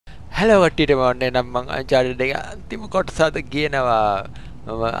Hello කට්ටියට මම නම් මං Uncharted එක අන්තිම කොටස අද කියනවා.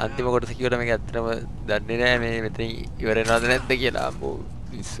 මම අන්තිම කොටස කිව්වට මේක ඇත්තටම දන්නේ නැහැ මේ මෙතන ඉවර වෙනවද නැද්ද කියලා. අම්මෝ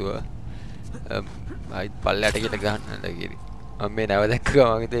විශ්ව. ආයිත් පල්ලයට කියලා ගහන්නද කියලා. මම මේ නැව දැක්ක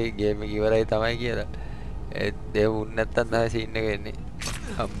ගමන් හිතුවේ ගේම් එක ඉවරයි තමයි කියලා. ඒ වුණ නැත්තම් තමයි සීන් එක වෙන්නේ.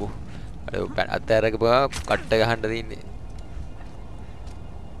 අම්මෝ. අර අතෑරක බා කට්ට ගහන්න තින්නේ.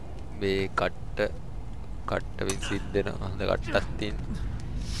 මේ කට්ට විසිද්ද වෙනවා. හොඳ කට්ටක් තියෙන.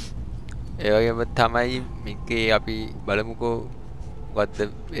 ඒ වගේම තමයි මේකේ අපි බලමුකෝ මොකද්ද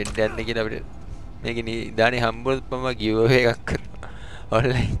වෙන්න යන්නේ කියලා අපිට මේකේ ඉදානේ හම්බුනොත් මම ගිව් අවේ එකක් කරනවා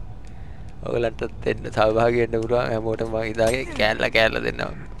ඔන්ලයින්. ඔයගලන්ටත් දෙන්න සහභාගී වෙන්න පුළුවන් හැමෝටම මම ඉදාගේ කෑල්ල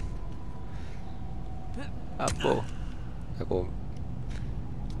දෙන්නවා. අපෝ කොහොම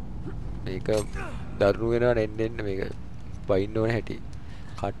මේක දරුණු වෙනවා එන්න මේක වයින් ඕන හැටි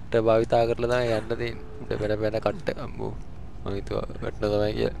කට්ට භාවිතා කරලා තමයි යන්න තියෙන්නේ. උඩ බැන කට්ට අම්මෝ මම හිතුවා වටන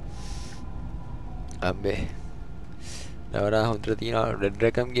තමයි කියලා. අම්බේ නවරා හොඳට තියෙනවා රෙඩ්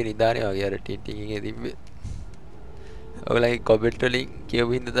රැකම් කියන ඉදානේ වගේ අර ටින් ටින් එකේ තිබ්බේ. ඔයගලගේ කමෙන්ට් වලින්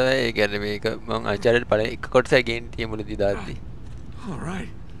කියපු හින්දා තමයි ඒ කියන්නේ මේක මම Uncharted පළවෙනි එක කොටසයි ගේන්න තියෙ මුලදී දාද්දි.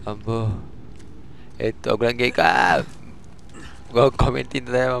 අම්බෝ ඒත් ඔයගලගේ එක කමෙන්ට්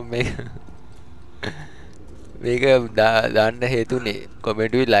හින්දා තමයි මම මේක දාන්න හේතුනේ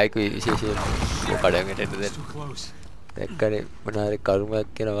කමෙන්ට් වල ලයික් විශේෂයෙන් කඩකට එන්න දෙන්න. දැක්කනේ මොනාරි කරුමක්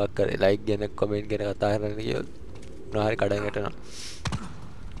කියනවා කරේ ලයික් ගැන කමෙන්ට් ගැන කතා කරන්න කියොත් මොනාරි කඩන් යටනවා.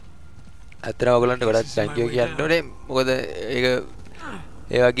 අතන ඔයගලන්ට ගොඩක් thank you කියන්න ඕනේ. මොකද ඒක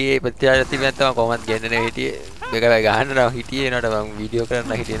ඒ වගේ ප්‍රතිචාර තිබෙන තමයි කොහොමද ගෙන්නනේ හිටියේ. මේක වෙයි ගහන්න නම් හිටියේ නේද මම වීඩියෝ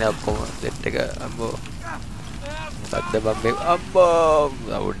කරන්න හිටියේ නෑ ඔක්කොම සෙට් එක අම්බෝ. මොකද්ද මම මේ අම්බෝ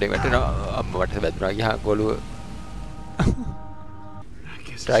අවුඩ් එක වැටෙනවා. අම්මා මට වැදුනා ගියා ගොළුව.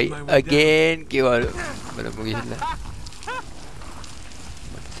 try again කිව්වලු. බලමු ගිහිල්ලා.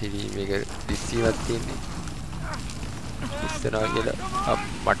 මේක දිස්සීමක් තියෙන්නේ ඉස්සරහා කියලා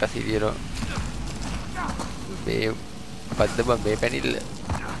මට සිරියනවා මේ පද්ද බම් මේ පැනිල්ල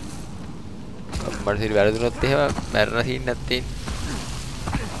මට සිරි වැරදුනොත් එහෙම මැරෙන සීන් නැත්තේ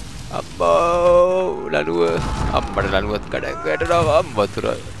අම්මෝ ලනුව අම්මට ලනුවත් කඩක් වැටෙනවා වතුර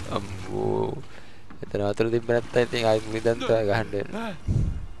අම්මෝ එතන වතුර තිබ්බ නැත්නම් ඉතින් ආයි මුලින්දන් තමයි ගහන්න වෙනවා.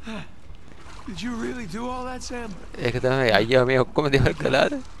 Did you really do all that, Sam? ඒක තමයි අයියා මේ ඔක්කොම දේවල්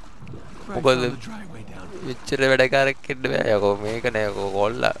කළාද? මොකද එච්චර වැඩකාරයෙක් වෙන්න බෑ යකෝ මේක නෑ යකෝ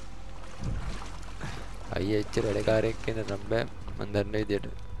කොල්ලා. අයියා එච්චර වැඩකාරයෙක් වෙන්න නම් බෑ මන් දන්න විදියට.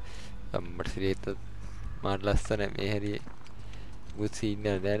 අම්මට සිරියත් මාත් ලස්සන මේ හැරියේ. මුත් සීන්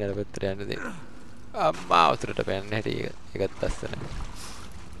එක නෑ නේද පැත්තට යන්න දෙන්න. අම්මා උතුරට පැන්න හැටි ඒකත් ලස්සනයි.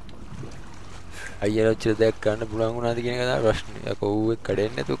 අයියා ඔච්චර දෙයක් ගන්න පුළුවන් වුණාද කියන එක තමයි ප්‍රශ්නේ. යකෝ ඌ එක්ක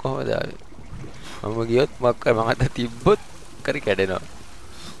කැඩෙන්නේ නැතුව කොහමද ආවේ? මම ගියොත් මම අත තිබ්බොත් කරි කැඩෙනවා.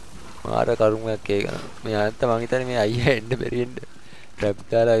 මාර කරුමයක් ඒක. මේ අන්ත මං හිතන්නේ මේ අයියා එන්න බැරි වෙන්න. ට්‍රැප්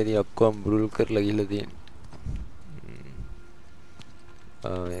දාලා ඉතින් ඔක්කොම බුරුල් කරලා ගිහලා තියෙන්නේ.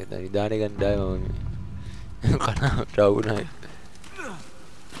 මේ දැන් ඉදානේ ගන්නඩායි මම කන රවුණයි.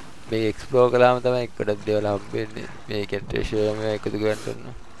 මේ එක්ස්ප්ලෝර් කළාම තමයි එක්කඩක් දේවල් හම්බෙන්නේ. මේකෙන් ට්‍රෙෂර් මේවා එකතු කරගන්න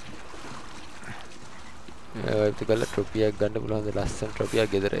ඕන. ඒක කළා ට්‍රොෆියක් ගන්න පුළුවන් ද ලස්සන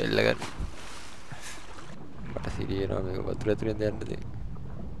ට්‍රොෆියක් ගෙදර එල්ල ගන්න. මට සිරියනවා මේක වතුර ඇතුලෙන් දැන්න දෙන්න.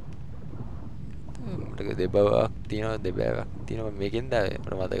 මට දෙබවක් තියෙනවා දෙබෑවක් තියෙනවා මේකෙන් දාවේ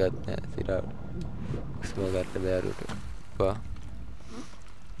මට මතකත් නෑ සිරාවට. එක්ස්ප්ලෝර් කරන්න බෑරුට. පා.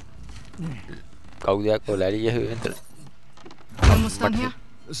 කවුද යකෝ ලැලිය වෙන්තර. Almost done here.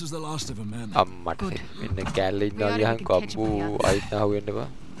 This is the last of them, man. අම්මට මෙන්න කැල්ල ඉන්නවා ගියහන් කම්බු අයිත් නහුව වෙන්න බා.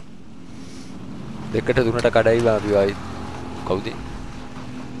 දෙකට තුනට කඩයි බා අපි ආයි කවුද?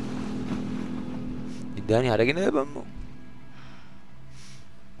 ඉදානේ අරගෙන බම්මෝ.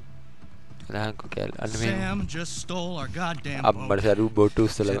 ලහන්කෝ කැල් අන්න මේ Sam just stole our goddamn අම්මට සරු බොටු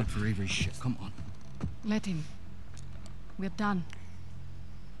උස්සලා. for every shit. Come on. Let him. We're done.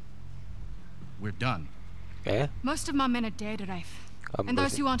 We're done. ඈ? Most of my men are dead, Rafe. And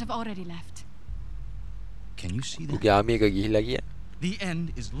those who aren't have already left. Can you see that? උගේ ආමියක ගිහිල්ලා ගියා. The end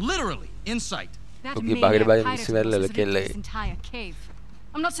is literally in sight. That Okay, maniac bagay bagay hired miss merla explosives into lakelle. this entire cave.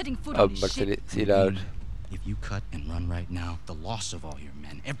 I'm not setting foot on his අම්මට ship. සිරාවට. If you cut and run right now, the loss of all your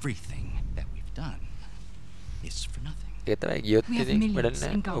men, everything that we've done, is for nothing. ඒක තමයි ගියොත් We have ඉතින් millions වැඩක්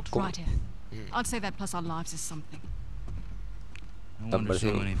නෑ engulfed ඔක්කොම. right here. I'd say that plus our lives is something. No wonder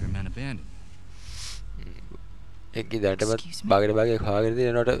so many of your men abandoned. ඒක ඉදාටවත් Excuse me? බාගෙට බාගේ කාගෙන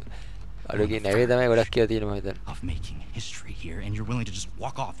තියෙනකොට අරගේ නැවේ තමයි ගොඩක් කියලා තියෙනවා මම හිතන්නේ. Of making history here, and you're willing to just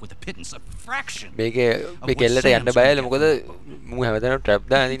walk off with a pittance, a fraction. මේකේ මේ කෙල්ලට යන්න බයල මොකද මු හැමදාම ට්‍රැප්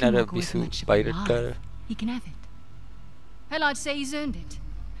දාලා He ඉතින් can අර walk away පිස්සු from that ship pirate කාර. alive. He can have it. Hell, I'd say he's earned it.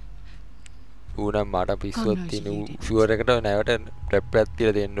 ඌනම් මට පිස්සුවක් තියෙන ඌ ෂුවර් එකට නැවට ට්‍රැප් එකක්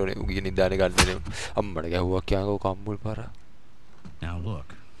තියලා දෙන්න ඕනේ ඌගේ නිදානේ ගන්න අම්මට ගැහුවා කියනකෝ කම්මුල් පාර Now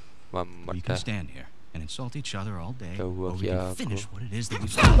look, we can stand here and insult each other all day, or we can finish what it is that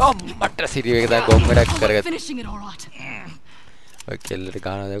we've started. අම්මට සිරිය එක දැන් ගොම්මඩක් කරගත්තා Finishing it all right. ඔය කෙල්ලට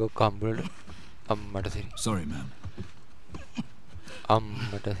ගාන දැකෝ කම්මුලට අම්මට සිරි Sorry, man.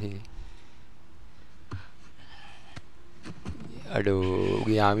 අම්මට සිරි අඩෝ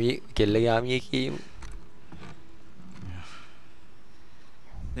උගේ යාමී කෙල්ලගේ යාමියේ කියමු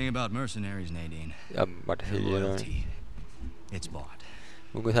Thing about mercenaries, Nadine. අම්මට Their Siri loyalty, it's bought.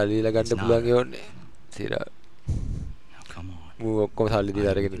 උගේ සල්ලි දීලා ගන්න පුළුවන් යෝන්නේ සිරා Now come on. ඌ ඔක්කොම සල්ලි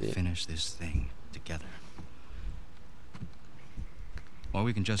දීලා අරගෙන We තියෙනවා finish this thing together. Or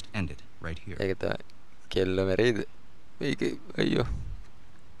we can just end it right here. ඒක තමයි කෙල්ල මැරෙයිද මේක අයියෝ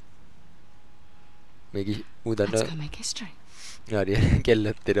මේක ඌ Let's දන්න go make history. හරි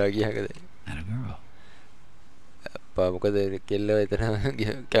කෙල්ලත් එනවා කියහකද And a girl. අප්පා මොකද කෙල්ල එතන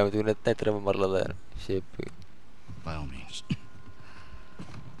කැමති වුණත් නැත්නම් ඇතරම මරලා දාන ෂේප් එක By all means.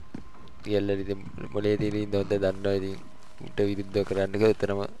 කෙල්ල ඉතින් මොලේ තියෙන ඉඳ හොඳ දන්නවා ඉතින් උට විරුද්ධව කරන්න ගියොත්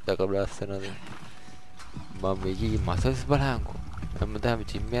එතරම් දකබලා අස්සනද මම මේකේ මසස් බලහන්කෝ හැමදාම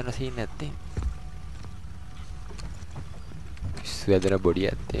ජිම් යන සීන් නැත්තේ ස්වැදන බොඩි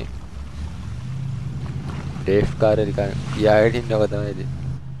ඇත්තේ ඩේෆ් කාර් එක යායට ඉන්නව තමයි ඉතින්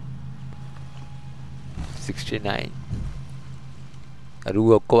 69 අරු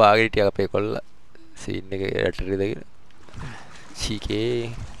ඔක්කොම ආගෙන හිටියා අපේ කොල්ලා සීන් එක රටට දාගෙන චීකේ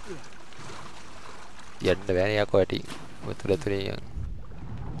යන්න බෑනේ යකෝ ඇටි වතුර තුනේ යන්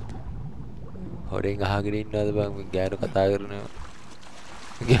හොරෙන් අහගෙන ඉන්නවද බං ගෑනු කතා කරනවා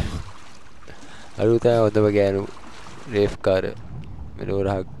අරු තමයි හොඳම ගෑනු රේෆ් කාර්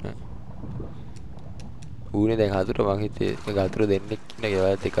මෙලෝරහක් ඌනේ දැන් හතුර මං හිතේ මේක හතුර දෙන්නෙක් ඉන්න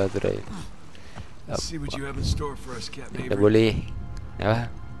ඒවත් එක හතුරයි See what you have in store for us, Cat Mabry. බොලේ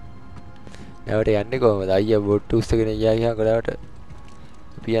නැවට යන්නේ කොහමද අයියා බොට්ටු උස්සගෙන ගියා ගියා ගලවට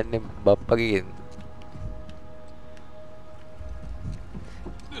අපි යන්නේ බප්පගේ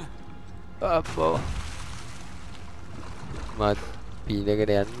අපෝ මත්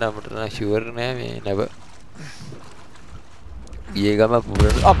පීනගෙන යන්න අපට නම් ෂුවර් නෑ මේ නැව ගියේ ගම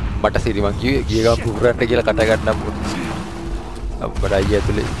පුරන අම්මට සිරි මං කිව්වේ ගියේ ගම පුරන්න කියලා කට ගන්නම් අප්පට අයියා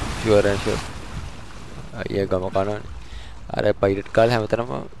ඇතුලේ ෂුවර් ඇන් ෂුවර් අයියා ගම කනවනේ අර පයිරට් කාලේ හැමතැනම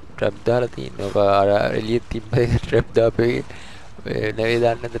ට්‍රැප් දාලා තියෙනවා ඔක අර එළියේ තිබ්බ ට්‍රැප් දාපේ නෙවෙයි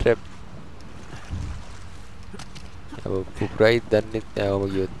දන්නද ට්‍රැප් පුපුරයි දන්නෙත් නෑ ඔබ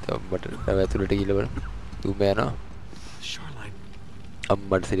ගියොත් අම්මට නැව ඇතුලට ගිහලා බලන්න දුම යනවා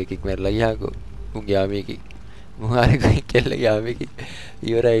අම්මට සිරකික් මැරලා ගියාකෝ උන්ගේ යාමේකි මොහාරේ කෙල්ල යාමේකි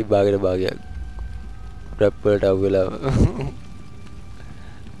ඉවරයි භාගයට භාගයක් ට්‍රැප් වලට අවුලා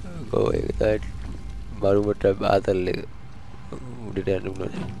කොහෙද මරුම ට්‍රැප් ආතල් එක උඩට යන්න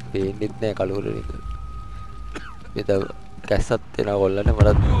උනනේ පේන්නෙත් නෑ කලුවර එක මෙතන කැස්සත් වෙනවා කොල්ලන්ට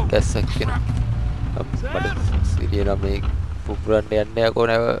මටත් කැස්සක් වෙනවා මට සිරියන මේ පුපුරන්න යන්න යකෝ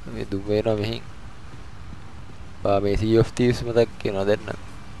නැව මේ දුම වෙනවා මෙහින් බා මේ Sea of Thieves මතක් වෙනවා දැන්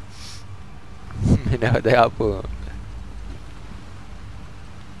නැවද ආපෝ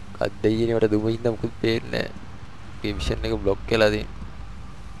අද්දයිනේ මට දුම ඉඳන් මුකුත් පේන්නේ නෑ මේ මිෂන් එක බ්ලොක් වෙලා තියෙනවා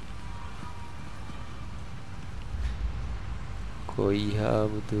කොයි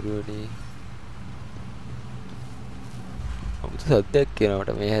හාමුදුරුවනේ අමුතු සද්දයක්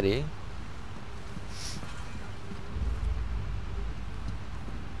කියනවට මේ හැරේ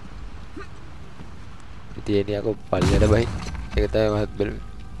ඉතින් යකෝ පල්ලයට බයි ඒක තමයි මහත් බැලු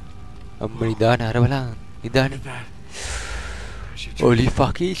අම්ම නිදාන අර බලන්න නිදාන ඔලි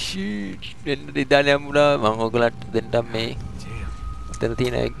ෆකින් ෂීට් වෙන නිදාන යමුණා මම ඔයගලන්ට දෙන්නම් මේ එතන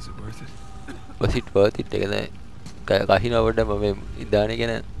තියෙන was it worth it එක තමයි කහිනවට මම නිදාන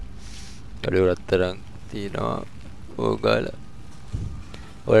ගැන අලුත් රත්තරන් තියෙනවා ඕගල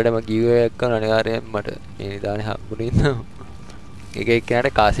ඔයාලට මම ගිව් එකක් කරන අනිවාර්යයෙන් මට මේ නිදානේ හම්බුනේ ඉන්නවා එක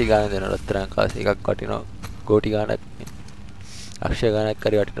එක්කෙනාට කාසි ගාන දෙනවා රත්තරන් කාසි එකක් වටිනවා කෝටි ගාණක් අක්ෂය ගාණක්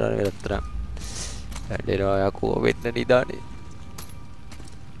හරි වටිනවා මේ රත්තරන් ඇඩේනවා යකෝ වෙන්න නිදානේ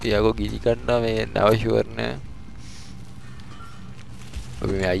තියාගෝ ගිනි කන්නා මේ නව ෂුවර් නෑ ඔබ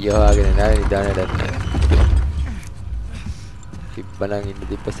මේ අයියා වාගෙන නෑ නිදානේ දැන් තිබ්බනම් ඉන්න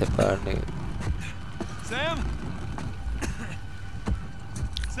තිබ්බ සපාන්නේ Sam?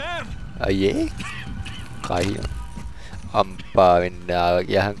 Sam? අයියේ කයි අම්පා වෙන්න ආව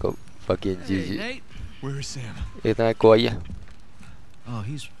ගියහන්කෝ ෆකින් ජීජි Where is Sam? ඒ තමයි කෝ අයියා Oh,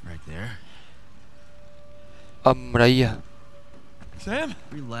 he's right there. අම්රයියා Sam?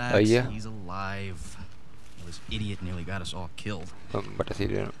 Relax, yeah. he's alive. Well, this idiot nearly got us all killed. අම්මට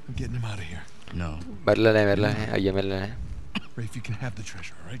සිරියන I'm getting him out of here. No. මැරලා නැහැ අයියා මැරලා නැහැ Rafe, you can have the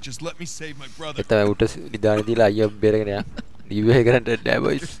treasure, all right? Just let me save my brother. ඒ තමයි උට නිදාන දීලා අයියා බේරගෙන යන්න ඩීව් එක කරන්න නෑ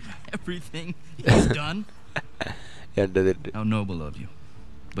බොයිස් Everything he's done? යන්න දෙන්න How noble of you.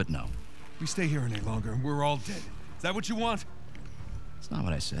 But no. We stay here any longer and we're all dead. Is that what you want? It's not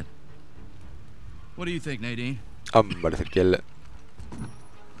what I said. What do you think, Nadine? අම්මට කෙල්ල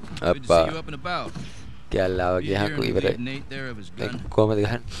Good to අප්පා see you up and about. කෙල්ලාව You here ගියහකෝ and ඉවරයි relieve Nate there of his gun? කොහමද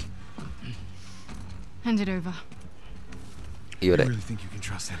ගහන්නේ Hand it over. You ඉවරයි really think you can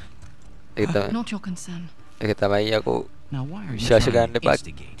trust him? ඒක තමයි Not your concern. ඒක තමයි යකෝ Now why are you විශ්වාස trying ගන්න to එපා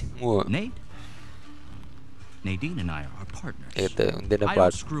instigate? මුව Nate? Nadine and I are partners. ඒක දෙන්න I don't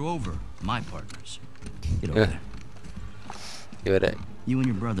පාට screw over my partners. Get over there. ඉවරයි You and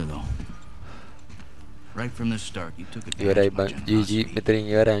your brother, though. Right from the start, you took ඉවරයි advantage of my බං GG generosity. මෙතනින්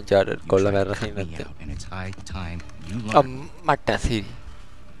ඉවරයි Uncharted You කොල්ල tried to මැරලා cut me නැත්නම් out, and it's high time you learned. අම්මට සිරි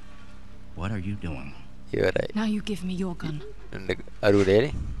What are you doing? ඉවරයි Now you give me your gun.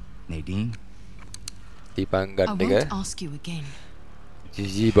 අරුණේනේ Nadine? දීපන් I ගන්න එක won't ask you again.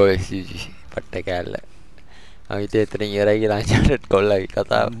 GG boys GG පට්ට කෑල්ල අවිත එතනින් ඉවරයි කියලා Uncharted කොල්ලගේ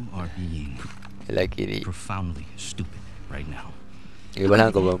කතාව You are being එලා කිරි profoundly stupid right now. ඒ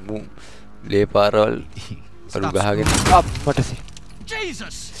බලංකෝ මු ලේ පාරවල් අරු ගහගෙන අප්පට සිරි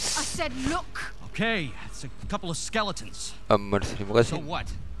Jesus! I said look. Okay, it's a couple of skeletons. අම්මට සිරි මොකද So what?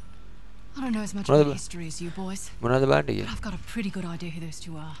 I don't know as much What about about- history as you boys, මොනවද බලන්න but කිය I've got a pretty good idea who those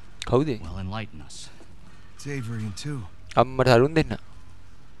two are. කවුද Well, enlighten us. It's Avery and two. අම්මට අරුන් දෙන්න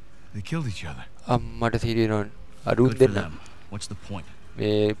They killed each other. අම්මට සිරි නෝන් අරුන් Good for දෙන්න them. What's the point?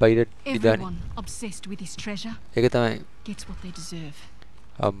 මේ pirate ඉදානේ Everyone obsessed with his treasure ඒක තමයි gets what they deserve.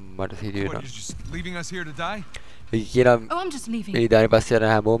 අම්මට සිරි What, වෙනවා you're just leaving us here to die? ඒ කියනවා Oh, I'm just leaving. මේ ඉදානේ පස්සේ යන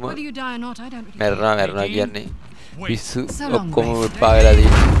හැමෝම Whether you die or not, I don't really මැරෙනවා කියන්නේ Wait. පිස්සු So long, ඔක්කොම Rafe. එපා වෙලා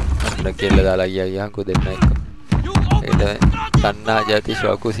තියෙනවා අන්න කෙල්ල දාලා ගියා ගියන්කෝ දෙන්න එක්ක You ඒක තමයි තණ්හා ජාති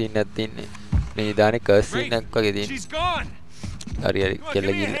ශෝකු සීන් එකක් තින්නේ මේ ඉදානේ කර්ස් සීන් එකක් වගේ තියෙන්නේ She's gone. හරි හරි Come on, කෙල්ල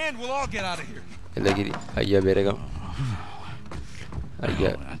give me a ගිහින් hand. We'll all get out of here. කෙල්ල ගිහින් අයියා බෙරගමු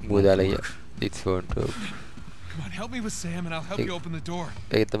අයියා මූදාලා ගියා it's phone to Come on, help me with Sam and I'll help you open the door.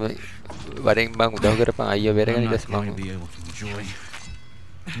 ඒක තමයි වරෙන් බං උදව් කරපන් අයියා බෙරගෙන I'm ඊට not පස්සේ going to මම be able to enjoy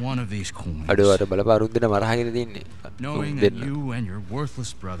one of these coins. අඩෝ අර බලපන් අරුන් දෙන මරහගෙන තින්නේ Knowing උන් that දෙන්න you and your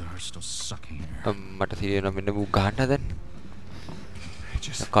worthless brother are still sucking here. මට සිරියනවා මෙන්න මූ ගහන්න හදන්නේ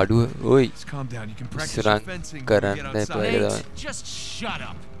Just, කඩුව ඔයි just calm down. You can practice your ඉස්සරන් fencing when we කරන්න get එපා outside. ඒක තමයි Just shut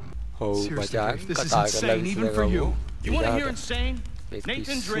up. ඔව් Seriously, මචං Rafe, this is කතා කරලා insane, even for you. You want to hear insane?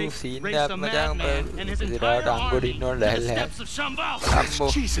 Nathan Drake raised a madman and his entire army to the steps of Shambhala. අම්මෝ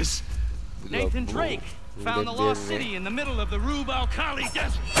Jesus. Nathan Drake found the lost city in the middle of the Rub al-Khali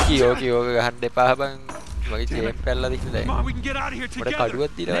desert. කියෝ ගහන්න එපා බං මගේ chain පැල්ලා දින්න දැන් Come on, we can get out of here මට together.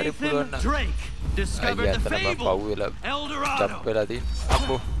 කඩුවක් දීලා වරේ පුළුවන් Nathan නම් Drake discovered අයියා the අතන මම පව් fabled වෙලා El චප් Dorado. වෙලා තින්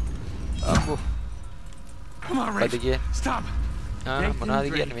අම්මෝ අම්මෝ Come on, මොකද Rafe. කිය Stop. මොනවද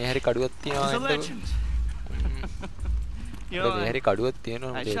කියන්නේ මේ හැරි කඩුවක් He's තියනවා a එන්නකො legend. You මේ know, හැරි කඩුවක්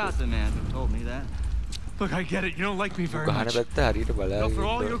තියනවා I මොකද shot the man who told me that. Look, I get it. You don't like me very ගහන much. පැත්ත හරියට But for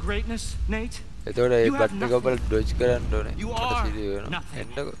all your බලාගෙන greatness, Nate, එතකොට ඒ You have බට් එක ඔබලා ඩොජ් කරන්න ඕනේ You මට are සිරි වෙනවා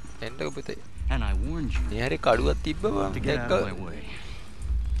nothing. එන්නකො පුතේ and I warned you මේ හැරි කඩුවක් තිබ්බම to get out of my way.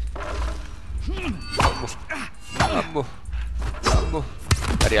 අම්මෝ අම්මෝ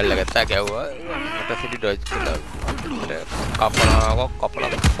හරි අල්ලගත්තා ගැව්වා මට සිරි ඩොජ් කළා කපලා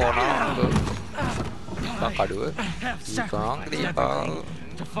ෆෝනා කඩුව Have ඉතින් sacrificed Deepa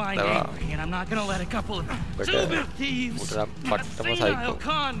everything to find Tara. Avery, and I'm not gonna let a couple of But, stupid thieves උටනම් and a පට්ටම senile psycho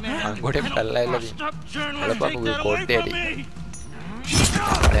con man අංගොඩේ and a පැල්ලා එල්ලදී washed up journalist බලපන් take උගේ that away කෝට්ටේ from ඇති me.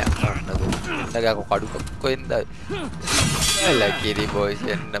 නගාකෝ කඩු කොහෙන්ද එලා කිරි boys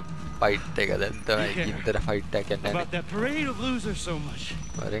එන්න fight එක දැන් තමයි ඉන්ටර් ෆයිට් එකක් යන්නේ About that parade of losers so much.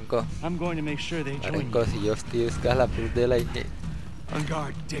 වරෙන්කෝ I'm going to make sure they join වරෙන්කෝ me. Sea of Thieves ගහලා පුරුදෙලා ඉන්නේ On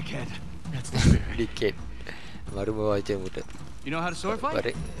guard, dickhead. That's the spirit. ඩිකෙට් මරුම වචේ මුට You know how to sword fight?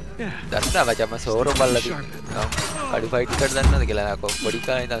 වරේ දන්නා මචං මම සෝරෝ බලලා තියෙනවා කඩු ෆයිට් එකට දන්නවද කියලා නකෝ පොඩි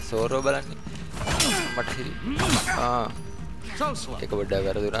කාලේ ඉඳන් සෝරෝ බලන්නේ මට සිරි So slow. ඒක පොඩ්ඩක්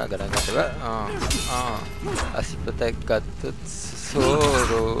වැරදුනා ගණන් ගන්න බෑ අසිපතක් ගත්තොත්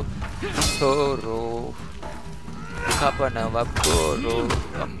සෝරෝ කපනවා බෝරෝ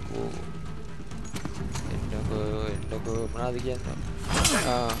අම්බෝ එන්නකෝ මොනවද කියන්නේ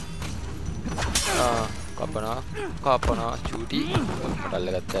කපනා චූටි මට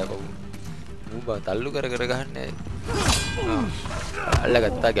අල්ලගත්තා කවු මූ බා තල්ලු කර ගහන්නේ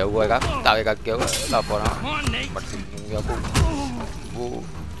අල්ලගත්තා ගැව්වා එකක් තව එකක් ගැව්වා කපනා මට සින්නු යකෝ බෝ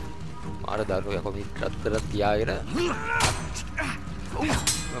මාර දරුවෝ යකෝ මේ රත්තර තියාගෙන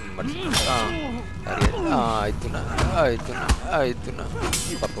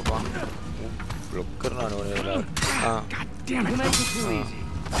Papa. Block කරනවා නෝනේ වෙලාවට. God damn it.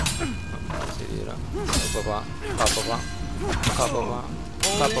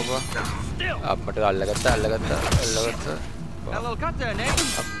 අප්මට අල්ලගත්තා. A little cut there, Nate.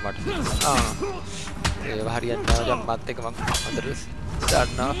 ඒ හරියන්නේ නැහැ දැන් මත් එක මම අතට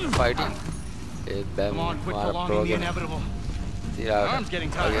දාන්නවා ෆයිටින්. ඒ බෑම් Come on, quit මාර prolonging the programme. inevitable. තිරාට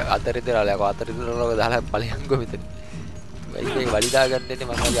getting tired. අතරේ දාලා යකෝ අතරේ දාලා ඵලයන්ගෝ මෙතන. මේක වලිදා ගන්න ඉන්නේ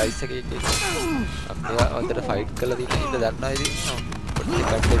මම ආයි අයිස් එකේ ඉන්නේ. අපි හොඳට ෆයිට් කරලා දින්න ඉන්න දන්නවා ඉතින්. පොඩි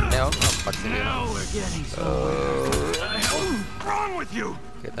එකක් දෙන්නේ නැහැ අප්පට Now we're getting wrong with you.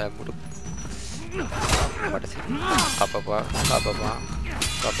 kita mulut pada sini apa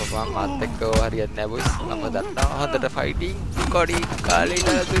matek ke harian nih bos nama datang ada fighting kodi kali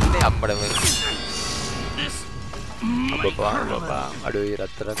lagi nih apa namanya apa aduh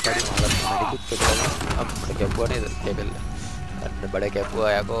rata-rata kali malam tadi ikut ke dalam apa kepo nih kebel ada badai kepo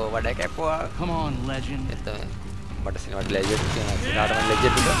ya kok badai kepo Come on, legend. itu pada sini ada legend ada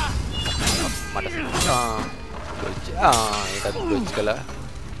legend juga pada sini ini kan dodge kala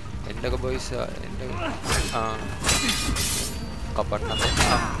endaka boys endaka kapan nanti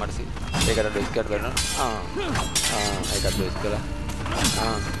marsi ඒකට dodge කර දෙනවා ඒකට dodge කළා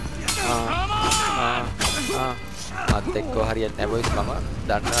අත් එක්ක හරියන්නේ නැහැ boys මම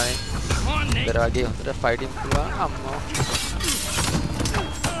දන්නවනේ ඉතර වගේ හොඳට ෆයිටින් පුළුවන් අම්මෝ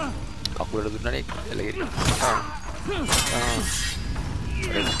කකුලට දුන්නානේ එළගෙඩි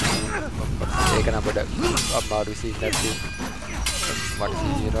ඒක නම් බඩ අමාරු සීන් නැති මට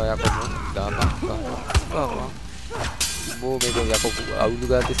සීනෝ යකෝ ගාමක් මෝ මේක යකෝ අවුලු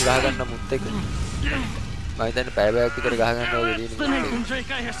ගාතේ ඉස්සරහ ගන්න මුත් එක මම හිතන්නේ පැය බෑග් විතර ගහ ගන්නවා වගේ The දිනේ Nathan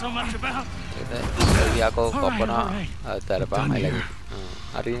Drake I hear so much about. යකෝ කොපනා තරපා මයිලගේ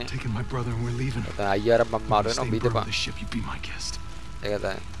හරිනේ Taking my brother and we're leaving. අයියාර මම මාරු වෙනවා Stay බීදපන් aboard the ship, you be my guest. ඒක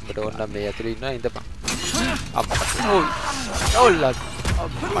තමයි ඔබට ඕන නම් මේ ඇතුලේ ඉන්නවා ඉඳපන් අප්පා ඔල්ලා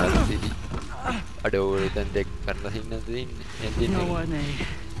අප්පා දෙවි අඩෝ දැන් දෙක් කරලා ඉන්නද ඉන්නේ You know what, Nate?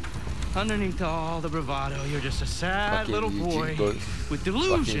 Underneath all the bravado, you're just a sad Fucking little Eugene boy boys. with Fucking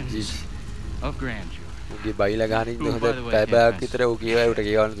delusions Eugene. of grandeur. උගේ බයිලා ගහන ඉන්න Ooh, හොඳ by the way, පැය බෑග් Campus. විතර ඌ කියවයි උට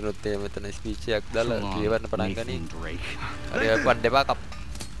කියවන්න දුන්නොත් එහෙම මෙතන ස්පීච් එකක් දාලා So long, කියවන්න පටන් ගනි Nathan Drake. හරි අප්පන් දෙපා කප්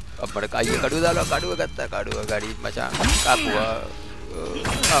අප්පට කයිය කඩුව දාලා කඩුව ගත්තා කඩුව ගඩි මචං කපුවා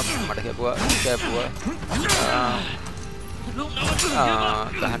මට කැපුවා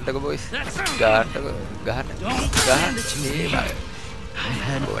ගහන්නක බොයිස් ගහන්න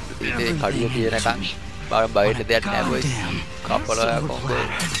ඒ කඩුව තියෙනකන් බයට දෙයක් නෑ බොයිස් කපලා කොම්බෝ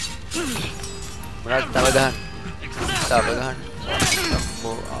මොනවද තව ගහන්න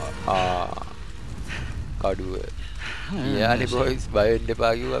කඩුව යානි බොයිස් බය වෙන්න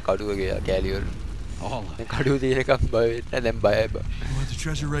එපා කිව්වා කඩුව ගියා කෑලි වල All of මේ කඩුව තියෙනකන් බය වෙන්න දැන් බයයි බා You want the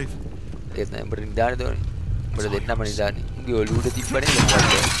treasure, Rafe? ඒක නෑ උඹට නිදානේ දෝනේ උඹට දෙන්නම නිදානේ උගේ ඔලුවට තිබ්බනේ ඒක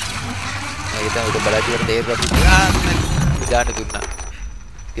තමයි උඩ බලලා තේරෙලා නිදානේ දුන්නා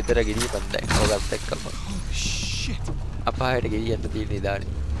ගෙදර ගෙඩිය පන්දයි ඔයගත් එක්කම Shit. අපායට ගෙඩියන්න තියෙන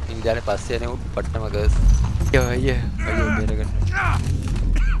නිදානේ පස්සේ යන්නේ උඩ පට්ටම ගස් අයියේ බේරගන්න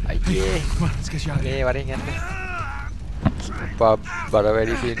අයියේ Come on, let's get you out of here. මේ වරින් යන්න බර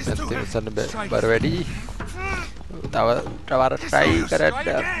වැඩි සීන් නැත්නම් උසන්න බෑ බර වැඩි තව try කරන්න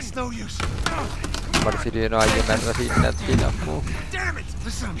It's no use. මට සිටිනවා අයියේ මැරලා සීන් නැත්නම් අම්මෝ Damn it!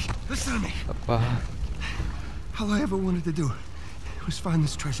 Listen to me. Listen to me. අප්පා All I ever wanted to do was find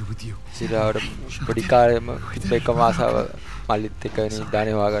this treasure with you. සිරාවට පොඩි කාලෙම එකම ආසාව මල්ලිත් එක්ක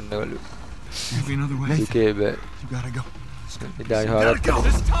නිදානේ හොයාගන්නවලු Maybe another way. ඒකේ බෑ You gotta go. නිදානේ Gotta හොයාගත්තා go.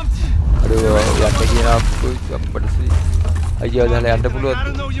 This time. අර යන්න කියනවා අප්පට අයියෝ දාලා යන්න I පුළුවන්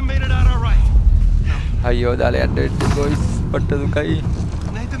gotta know you made it out all right. අයියෝ දාලා යන්න වෙන්නේ බොයිස් පට්ට දුකයි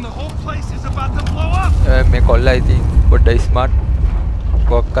Nathan, the whole place is about to blow up. මේ කොල්ලා ඉතින් පොඩ්ඩයි ස්මාර්ට්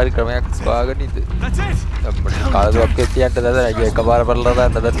කොක්කාරි ක්‍රමයක් හොයාගෙන ඉද That's it. අප්පට කාලයක් තියන්න දාලා අයියෝ එකපාර පරලා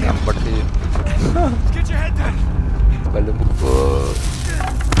දාන්න දැන් අප්පට තියෙන Let's get your head down. බලමුකෝ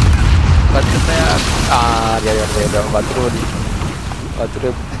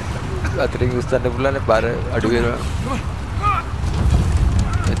වතුරෙන් උස්සන්න පුළුවන් බර අඩු වෙනවා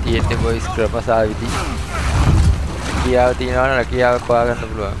තියෙන්නේ බොයිස් ක්‍රමසා විදි කියාව තියනවා නම් කියාව පාගන්න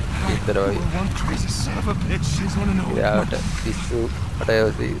පුළුවන් ඉතර වගේ One crazy son of a bitch. She's wanna know. කියාවට පිස්සු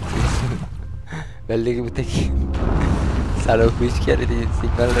අටයෝසි බැල්ලේ පුතේ සලෝ ෆිෂ් කියන්නේ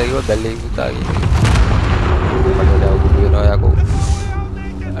සිග්නල් රේව බැල්ලේ පුතාගේ මට උඩ වෙනවා යකෝ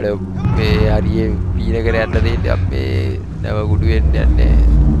අර මේ හරියේ පීනකට යන්න දෙන්නේ අපේ නැව කුඩු වෙන්න යන්නේ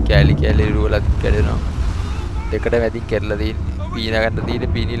කෑලි කෑලි රුවලක් කැඩෙනවා දෙකට මැදින් කෙරලා දෙන්නේ පීන ගන්න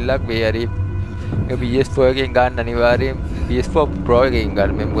තියෙන පිනිල්ලක් මේ හරි PS4 එකෙන් ගන්න අනිවාර්යෙන් PS4 Pro එකෙන්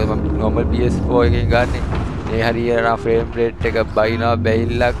ගන්න මේ මොකද මම normal PS4 එකෙන් ගන්නේ මේ හරියට නම් ෆ්‍රේම් රේට් එක බයිනවා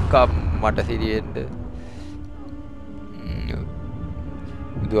බැයිලක් මට සිරියෙන්න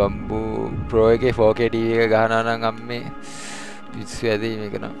දුම්බු Pro එකේ 4K TV එක ගහනවා නම් අම්මේ පිස්සු ඇදී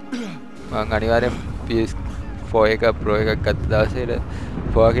මේක නම් මම අනිවාර්යෙන් PS4 එක Pro එකක් ගත්ත දවසේ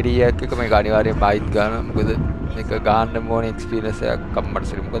 4K TV එකක මේක අනිවාර්යෙන් බයිට් ගන්නවා මොකද මේක ගන්න ඕන එක්ස්පීරියන්ස් එකක් අම්මට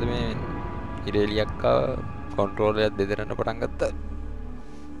සිරි මොකද මේ ඉරේලියක් කන්ට්‍රෝලර් එකක් දෙදරන්න පටන් ගත්තා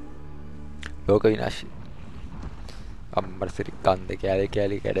ලෝක විනාශය අම්මට සිරි කන්ද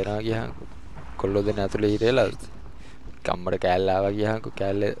කෑලි කැඩෙනවා ගියාම කොල්ලෝ දෙන ඇතුලේ ඉරේලා කම්මඩ කෑල්ල ආවා ගියාම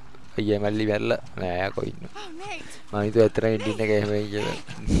කෑල්ල අයියා මල්ලි වැල්ලා නෑ යකෝ ඉන්න මම හිතුවා ඇත්තටම ඉන්න එක එහෙමයි කියලා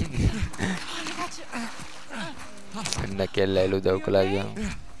එන්න කෙල්ල එළු දව් කළා ගියාම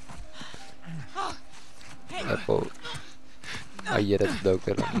අපෝ අයියට දව්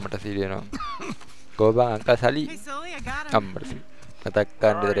කරා මට සිරියනවා ගෝබන් අංකල් සලි අම්මට සිරි මතක්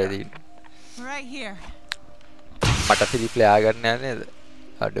ගන්න දෙරදී මට සිරි ප්ලේ ගන්න යන්නේ නේද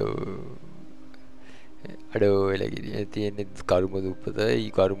අඩෝ එලගිරි තියෙන්නේ කරුම දුප්පත ඊ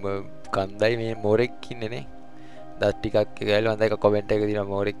කරුම කන්දයි මේ මෝරෙක් ඉන්නේ නේ දත් ටිකක් ගෑලා මම දැක්ක කමෙන්ට් එකක දිනවා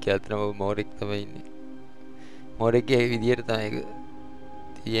මෝරෙක් කියලා අතන මෝරෙක් තමයි ඉන්නේ මෝරෙක්ගේ ඒ විදියට තමයි ඒක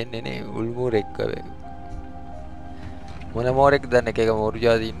තියෙන්නේ නේ උල් මෝරෙක් වගේ මොන මෝරෙක් දන්න එක මෝරු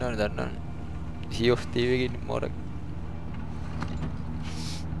ජාති ඉන්නවනේ දන්නවනේ Sea of Thieves එකේ ඉන්න මෝරෙක්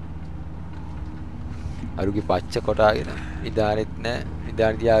අරුගේ පච්ච කොටාගෙන ඉදානෙත් නෑ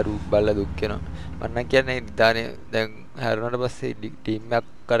ඉදාන දිහා රූප බලලා දුක් වෙනවා මම නම් කියන්නේ ඉදානේ දැන් හැරුණාට පස්සේ ටීම් එකක්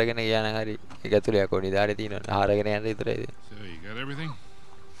කරගෙන ගියා නම් හරි ඒක ඇතුලේ යකෝ ඉදානේ තියෙනවා හරගෙන යන්න විතරයි So you got everything?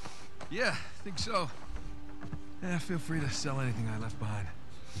 Yeah, I think so. Yeah, feel free to sell anything I left behind.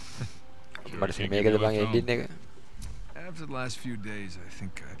 මට මේකද බං එඩින් එක After the last few days, I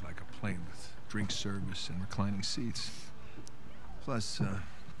think I'd like a plane with drink service and reclining seats. Plus,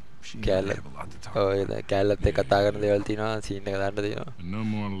 she and I have a lot to talk about. ඔය කැලලත් එක්ක කතා කරන දේවල් තියෙනවා සීන් එක දාන්න තියෙනවා And no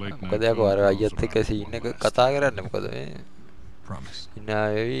more late night. මොකද යකෝ අර අයියත් එක්ක සීන් එක කතා කරන්නේ මොකද මේ Promise. ඉන්නා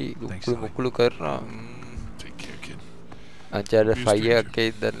වෙවි මුකුළු කරනවා Take care, kid. Uncharted 5 එකක්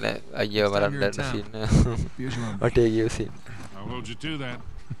එයිද දන්නේ අයියව මරන්න සීන් ඔටේ ගිය scene I'll hold you to that.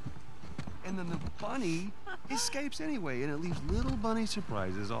 And then the bunny escapes anyway, and it leaves little bunny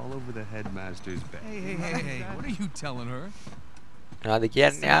surprises all over the headmaster's bed. Hey, what are you telling her? නාද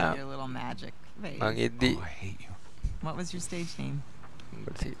කියන්නේ ආ Your little magic face. මං ඉද්දි Oh, I hate you. What was your stage name?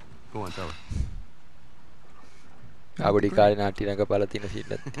 Go on, tell her. ආබඩි කාලේ නාට්‍ය රංගපාලා තියෙන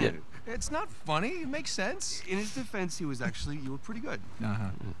scene එකක් තියෙනවා It's not funny. It makes sense. In his defense, you were pretty good.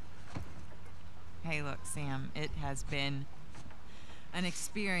 Hey, look, Sam. It has been an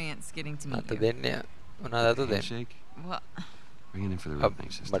experience getting to meet අත you. දෙන්නේ මොනවාද අත දෙන්නේ Handshake. Well, Bring it in for the real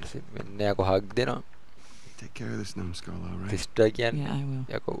thing, sister. මට මෙන්න යකෝ hug දෙනවා Take care of this numbskull, all right? Sister කියන්නේ yeah, I will.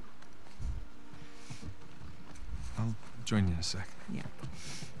 යකෝ I'll join you in a sec.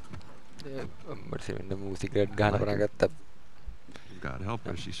 මට මෙන්න මූසිකට් ගහන පටන් ගත්තා God help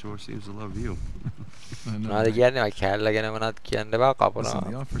her, she sure seems to love you. නාද කියන්නේ මම කැලල ගැන මොනවද කියන්න බෑ Listen, කපනවා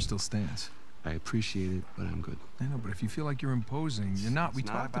the offer still stands. I appreciate it, but I'm good. I know, but if you feel like you're imposing, you're not. We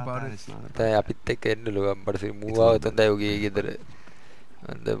It's not talked about that, it. It's not about දැන් අපිත් එක්ක එන්න ලුවා මට move ආවොත් හොඳයි ඔගේ ගෙදර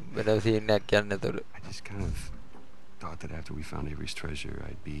අද වෙන සීන් එකක් කියන්න ඒතර I just kind of thought that after we found Avery's treasure,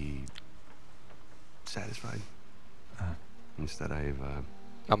 I'd be satisfied. Instead, I've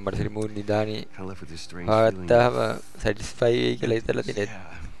අම්මට සිරි moon නිදානේ kind of left with this strange feeling. ආවත්තම satisfy වෙයි කියලා හිතලා තියෙනවා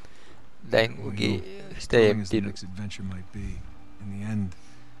Yeah. දැන් Well, උගේ you know, as stay thrilling as the MT next adventure might be, in the end,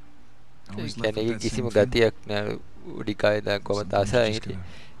 I always left කියන්නේ with that කිසිම same feeling. ගතියක් නෑ උඩිකායේ දැන් කොහමද ආසයි හිටියේ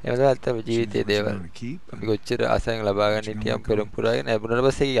එහෙම තමයි ජීවිතයේ දේවල් අපි කොච්චර ආසයෙන් ලබා ගන්න හිටියම් පෙරම් පුරාගෙන ලැබුණාට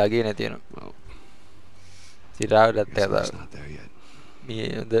පස්සේ ඒක යගේ නැති වෙනවා Well, සිරාවටත් I guess යනවා it's not there yet. මේ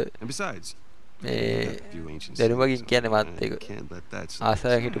හොඳ And besides, මේ a few ancient දැනුමකින් sins, කියන්නේ I මාත් ඒක can't let that slip.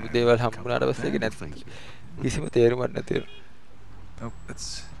 ආසයෙන් හිටපු දේවල් හම්බුනාට පස්සේ ඒක නැති Thank you. කිසිම තේරුමක් නැති වෙනවා Oh, that's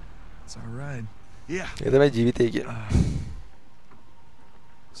all right. Yeah. ඒක තමයි ජීවිතය කියන්නේ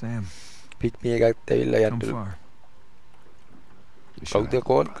Sam, පිට මේ එකක් ඇවිල්ලා come යන්න far. කවුද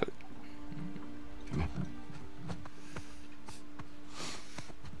call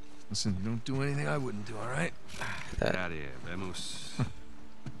Listen, you don't do anything I wouldn't do, all right? Get out of here, vamos.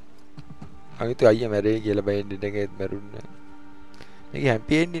 අනිත් අයියා මැරෙයි කියලා බයින්ඩ් එකේත් මැරුන්නේ මේක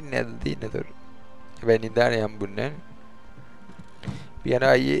හැපි එන්ඩින් නේද තියෙන්නේ ඒතර හැබැයි නිදානේ හම්බුන්නේ නැහැ පියන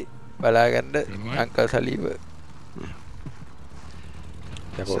අයියේ බලාගන්න uncle සලීව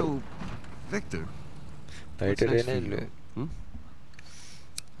So, Victor, title next එන්නේ for you?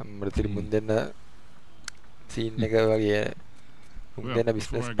 ඉල්ල අම්මර තිරි මුන් දෙන්න සීන් එක වගේ Well, then a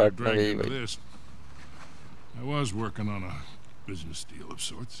before business I got partner dragged way into way. this, I was working on a business deal of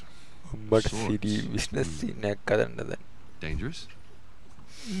sorts. But Sorts. city business scene එක කරන්න දැන්. Dangerous?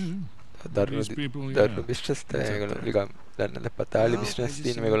 දරුණු These people, දරුණු yeah. business That's තමයි up ඒගොල්ලෝ there. නිකම් දන්නද පතාලි Well, I business just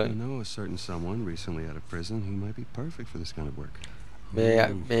තියෙන so මේගොල්ලෝ. happen to know a certain someone recently out of prison who might be perfect for this kind of work. මේ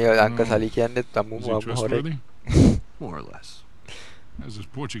අංක සලි කියන්නේ තමුම Is he හොරේ. trustworthy? More or less. How's his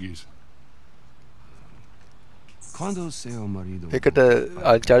Portuguese? Quando seu marido... ඒකට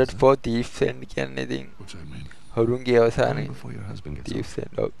Uncharted 4 Thieves End කියන්නේ ඉතින් What's that mean? හොරුන්ගේ අවසානයේ Before your husband gets Thieves home.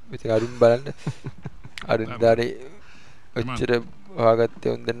 End. ඔව්. ඉතින් අරුන් බලන්න. අරුන් දාරේ ඔච්චර හොයාගත්තේ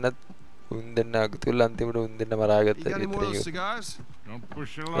උන් දෙන්නත් උන් දෙන්න අගතුල් අන්තිමට උන් දෙන්න මරාගත්ත You got any more of those විතරයි. cigars? Don't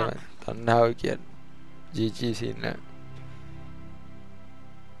push your luck. තණ්හාව කියන්නේ GG scene එක.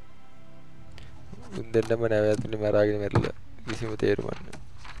 උන් දෙන්නම නැවතුනේ මරාගෙන මැරලා කිසිම තේරුමක් නැහැ.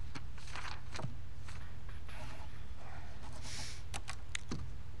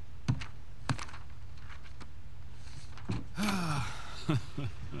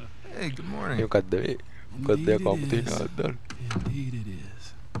 Hey, good morning. මොකද්ද මේ? මොකද්ද කම්පිටි නවත්තන්න. Indeed it is.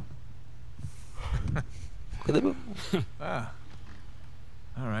 මොකද බං? Ah.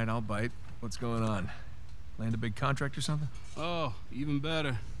 All right, I'll bite. What's going on? Land a big contract or something? Oh, even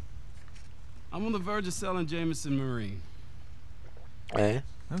better. I'm on the verge of selling Jameson Marine. ඈ?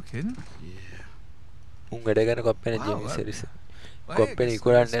 No kidding. Yeah. උන් වැඩ කරන company Wow, James that- සෙරිස්. Well, hey, I Company guess-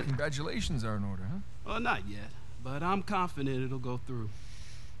 equal I guess and- congratulations are in order, huh? Well, not yet, but I'm confident it'll go through.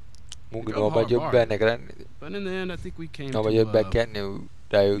 මුන් Go නෝබ hard job bargain. එකක් කරන්නේ. But in the end, I think we came නෝබ to job එකක් කියන්නේ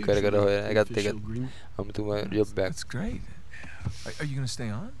drive කර කර mutually හොයන එකත් beneficial එක agreement. අමුතුම ජොබ් එකක්. That's great. Are you going to stay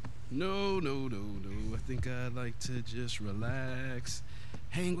on? No. I think I'd like to just relax,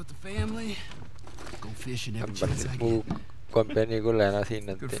 hang with the family, go fishing every chance I මූ get. කම්පැනි එක ලෑනා scene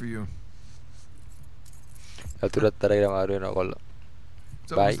Good නැත්තේ. for you. අතුරත් අරගෙන මාරු වෙනවා කොල්ල.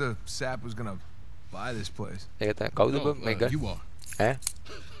 So Bye. who's the sap who's going to buy this place? ඒක තමයි කවුද No, බං මේක? you are. ඈ?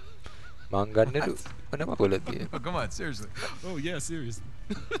 මං ගන්නලු මොනම කොලද? Oh, come on, seriously. Oh yeah, seriously.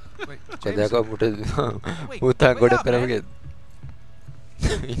 Wait, එදාක Jameson. මුට Wait, මුතා wake ගොඩ up, කරවගේ.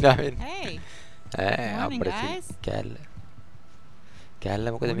 ඉනාවෙන්. Hey, ඈ morning, අපිට guys. කෑල්ල. කෑල්ල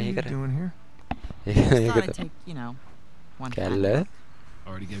What මොකද are මෙහි you කරන්නේ? doing here? just ඒක thought I'd තමයි. take, you know, one කෑල්ල time.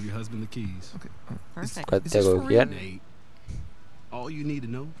 Already gave your husband the keys. Okay. Perfect. Is කොත්තේ this කෝ for real? කියන්නේ? Nate, all you need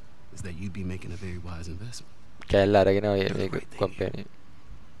to know is that you'd be making a very wise investment. කෑල්ල අරගෙන ඔය මේක company.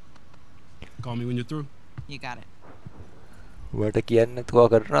 Call me when you're through. You got it. වට කියන්න තුවා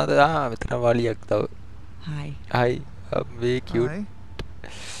කරනවාද? මෙතන වාලියක් තව. Hi. හයි මේ cute Hi.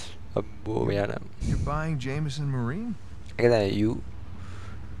 අම්බෝ මෙයානම්. You're buying Jameson Marine? ඒක තමයි you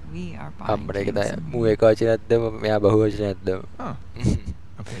We are buying අම්බට ඒක තමයි Jameson. මූ එක වචනයක් දැම්ම මෙයා බහු වචනයක් දැම්ම. Oh,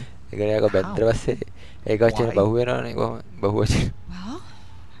 okay. ඒ කියන්නේ ඒක බැන්දර පස්සේ ඒක වචන Why? බහු වෙනවනේ කොහොමද? බහු වචන. Well,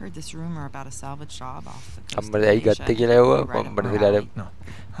 heard this rumor about a salvage job off the coast of අම්බට ඇයි Malaysia. ගත්තේ කියලා ඇහුවා. Right up අම්බට our දිලාර alley. No.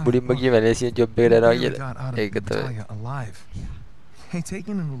 මුලින්ම ගියේ මැලේසියන් ජොබ් එකට යනවා You කියලා. got out of ඒක තමයි. Natalia alive. Hey,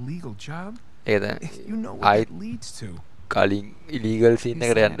 taking an illegal job? ඒක තමයි. You know what I that leads to. කලින් ඉලීගල් Who සීන්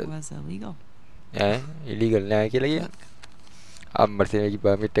එකට said යන්න. it was illegal? ඈ ඉලීගල් නෑ කියලා කියන්නේ. අම්බට මේකේ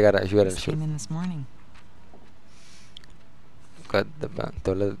පර්මිට් එක අර Just ඉෂුවරන්ස් came in this morning. මොකද්ද බං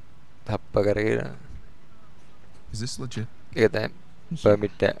තොල තප්ප කරගෙන Is this legit? ඒක තමයි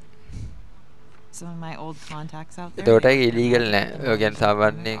පර්මිට් එක. Some of my old contacts out there. එතකොට they ඒක work in ඉලීගල් the නෑ. ඒ කියන්නේ London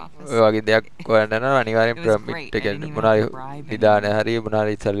සාමාන්‍යයෙන් office. ඔය වගේ දෙයක් හොයන්න නම් අනිවාර්යෙන් It was පර්මිට් great. එක I didn't even මොනාරි have to bribe නිදාන anyone. හරි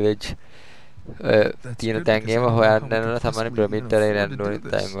මොනාරි සල්වේජ් That's තියෙන good තැන් because I එහෙම don't know හොයන්න how we නම් could සාමාන්‍ය possibly පර්මිට් even අරගෙන afford යන්න to ඕනේ do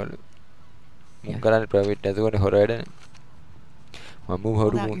තැන් this. වල. මුන් Yeah. කරන්නේ පර්මිට් නැතුවනේ හොර වැඩනේ. මම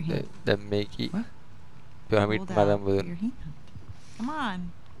හොරු Hold out මුන් your hand. දැන් මේකී What? Permit Hold out මරන් your hand. Come on.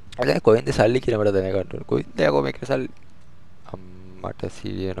 අද කොහෙන්ද සල්ලි කියලා මට දැනගන්න ඕනේ. කොහෙන්ද යකෝ මේක සල්ලි? අම්මට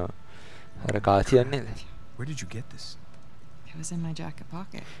සීරියනවා. අර කාසියන්නේ නේද? Where did you get this? It was in my jacket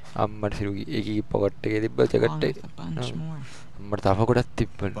pocket. අම්මට සිරුගි ඒකේ පොකට් එකේ තිබ්බ Along ජැකට් with එක. a bunch more. අම්මට තව කොටක්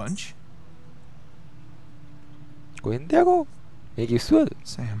තිබ්බලු. Bunch? කොහෙන්ද යකෝ? මේක ඉස්සුවද?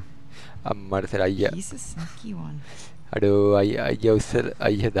 Sam. අම්මට සර අයියා. He's a sneaky one. අඩෝ අයියා උස්සර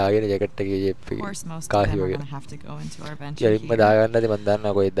අයියා දාගෙන ජැකට් එකේ ජෙප් Of එකේ. course, most of Kasi them are වගේ. going to have to go into our venture යාරින්ම here. දාගන්න නැති මන්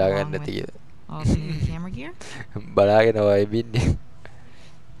දන්නවා කොහෙද දාගන්න along නැති with කියලා. all the new camera gear. බලාගෙන ඔය බින්නේ.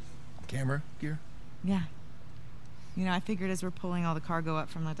 Camera gear? Yeah. You know, I figured as we're pulling all the cargo up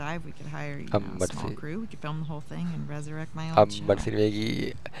from the dive, we could hire a but small see- crew. We could film the whole thing and resurrect my old අම්මට show. සිර මේකී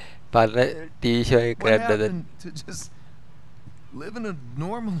පරණ TV show එකක් What කරන්නද? happened to just living a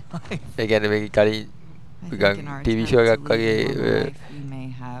normal life? ඒ කියන්නේ මේකේ කලින් I think නිකන් in our TV attempt show to එකක් live වගේ a normal life, we may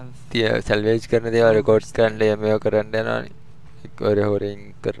have තිය සල්වේජ් කරන දේවල් රෙකෝඩ් කරන්න මේව කරන්න යනවානේ. ඒක හොරෙන්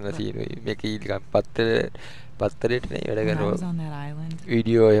කරන සීන් මේක නිකන් පත්තර පත්තරේට නේ වැඩ When I was කරනවා on that island,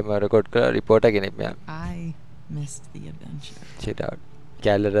 වීඩියෝ එහෙම රෙකෝඩ් කරලා රිපෝටර් කෙනෙක් මෙයා I missed the adventure. චිටාව්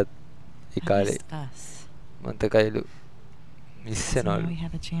කැලරත් A I කාලේ missed us. මන්තකයිලු miss So now වෙනවලු we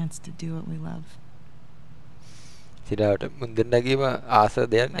have a chance to do what we love. චිටාවට මුන්දෙන්නගීම ආස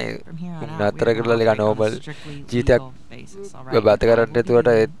දෙයක් නේ But from here on උන් out, අතර we're කරලා gonna නිකන් operate on a normal strictly ජීවිතයක් legal basis, all right? ගත කරන්න We'll be එතකොට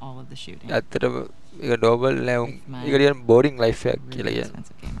doing all of the shooting. ඇත්තටම ඒක නෝමල් නෑ උන් With my ඒක නිකන් බෝරින් ලයිෆ් එකක් කියලා really කියන්නේ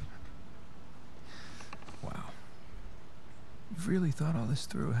expensive camera. Wow. You've really thought all this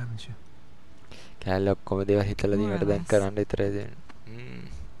through, haven't you? කැලේ ඔක්කොම දේවල් හිතලා More or දිනකට දැන් less. කරන්න විතරයි දෙන්නේ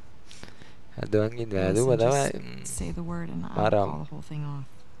අදවන් ඉන්න වැදුම Listen, තමයි just say the word and I'll Maram. call the whole thing off.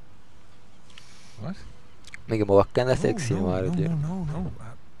 What? මේක මොකක් කරන්න No, sexy no, මාරුතිය no.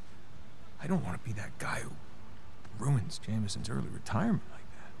 I don't want to be that guy who ruins Jameson's early retirement like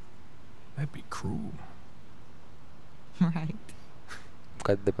that. That'd be cruel. Right.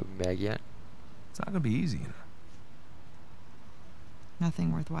 මොකද්ද මෙයා කියන්නේ It's not going to be easy, you know. Nothing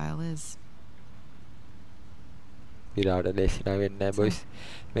worthwhile is. විරාට දේශනා වෙන්නේ නැහැ boys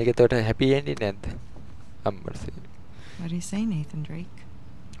මේක එතකොට හැපි එන්ඩින් නැද්ද අම්මට What do you say, Nathan Drake?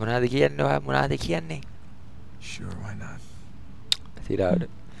 මොනවද කියන්නේ ඔයා මොනවද කියන්නේ Sure, why not? විරාට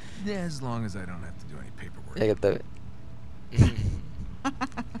Yeah, as long as I don't have to do any paperwork. ඒක තමයි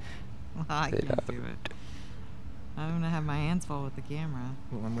I can't do it. I'm gonna have my hands full with the camera.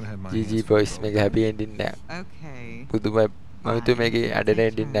 Well, I'm going to have my GG hands full boys with මේක all හැපි එන්ඩින් නෑ Okay. පුදුමයි මම හිතුවේ මේකේ අඩන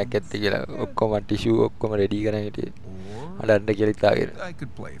එන්ඩින් එකක් ඇත්ත කියලා ඔක්කොම ටිෂු ඔක්කොම රෙඩි කරන් හිටියේ Or අඩන්න කියලා හිතාගෙන I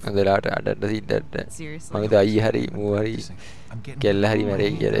could play for හොඳලාට අඩන්න scene එකක් මම Seriously? හිතුවා අයි හරි මූ හරි I'm getting කෙල්ල හරි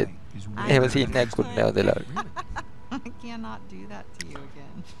මැරෙයි කියලා He's එහෙම really සීන් එකක් උන්නේ නැහැ හොඳලාට I cannot do that to you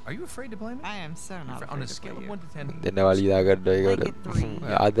again. Are you afraid to play me? I am so not On afraid a to scale play of you. 1 to 10. දෙන්න වලිදා ගන්න Like ඒකට a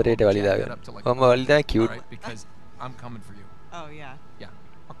 3. ආදරයට වලිදා Jack that ගන්න up to like මම වලිදා All cute right, because I'm coming for you. Oh, yeah. Yeah.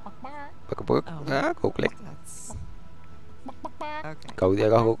 පක පක Oh. කොක්ලෙක් That's... Okay. කවුද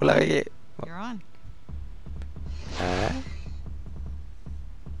යකා කොක්ලාගේ You're on.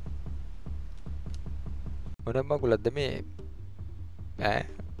 මොන මගුලක්ද මේ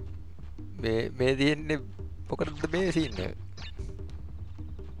මේ තියෙන්නේ මොකටද මේ සීන් එක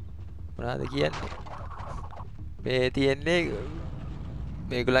මොනවද කියන්නේ මේ තියෙන්නේ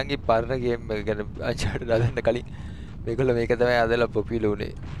මේගොල්ලන්ගේ පරණ ගේම් එක ගැන Uncharted හදන්න කලින් මේගොල්ලෝ මේක තමයි හදලා පොපියුලර්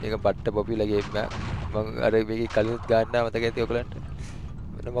උනේ මේක පට්ට පොපියුලර් ගේම් එකක් මම අර මේකේ කලිනුත් ගන්නවා මතක ඇති ඔයගලන්ට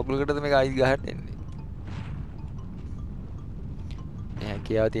මොන මගුලකටද මේක ආයි ගහන්න එන්නේ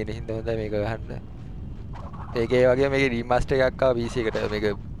හැකියාව තියෙන හින්දා හොඳයි මේක ගහන්න ඒකේ වගේ මේකේ රීමාස්ටර් එකක් ආවා PC එකට මේක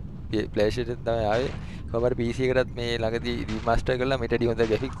PlayStation තමයි ආවේ කොහමද PC එකටත් මේ ළඟදී රීමාස්ටර් කරලා මෙතනදී හොඳ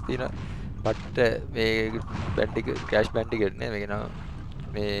graphics තියෙනවා බට් මේ බැන්ඩික ක්‍රෑෂ් බැන්ඩිකට් නේ මේක නම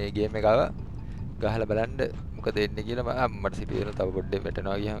මේ ගේම් එක ආවා ගහලා බලන්න මොකද එන්නේ කියලා මට සිතුවෙන තව පොඩ්ඩක්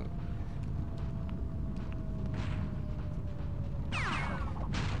වැටෙනවා ගියාම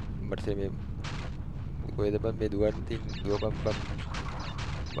මට මේ කොහෙද බං මේ දුවන්න තියෙන දුවපම්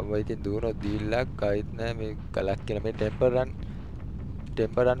මම ඉතින් දුවනොත් දීල්ලක් ආයිත් නෑ මේ ගලක් කියන මේ ටෙම්පර් රන්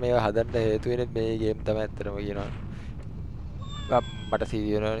මේවා හදන්න හේතු වෙන්නේ මේ ගේම් තමයි ඇත්තටම කියනවා මට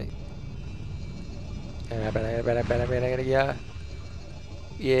සීරියෝනේ බැලගෙන ගියා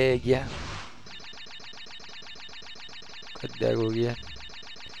ගියා කද්දාගෝ ගියා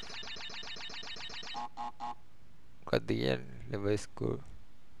කද්ද කියන්නේ ලෙවස්කෝ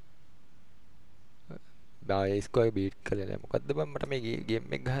බායි ස්කෝයි බීට් කළේ නෑ මොකද්ද බං මට මේ ගේම්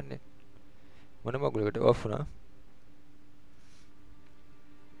එක ගහන්නේ මොන මගුලකට ඔෆ් වුණා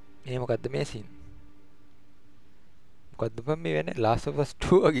මේ මොකද්ද මේ සීන් මොකද්ද බං මේ වෙන්නේ Last of Us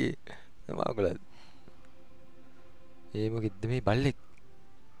 2 වගේ මගුලද ඒ මොකද්ද මේ බල්ලෙක්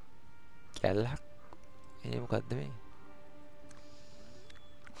කැල්ලක් ඒ මොකද්ද මේ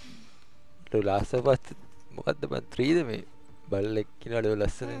Last of Us මොකද්ද බං 3ද මේ බල්ලෙක් කියනවලු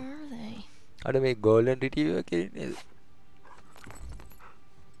ලස්සන අර මේ golden retriever කෙනෙක් නේද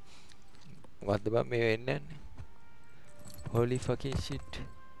මොකද්ද බං මේ වෙන්නේ holy fucking shit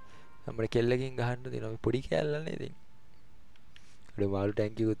අපේ කෙල්ලකින් ගහන්න දෙනවා මේ පොඩි කැල්ල නේද අර මාළු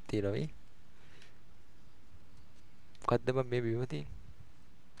ටැංකියකුත් තියෙනවා මේ මොකද්ද බං මේ බිම තියෙන්නේ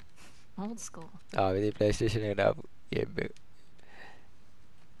Old school. ආවේ PlayStation එකට ආපු ගේම් එක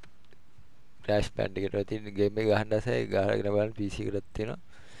Crash Bandicoot එකේ තියෙන ගේම් එක ගහන්න ඇසයි ගහගෙන බලන්න PC එකකට තියෙනවා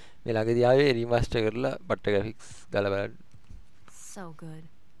මේ ළඟදී ආවේ රීමාස්ටර් කරලා බට්ට ග්‍රැෆික්ස් දාලා බලන්න So good.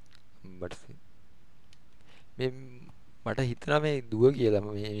 මට හිතනවා මේ දුව කියලා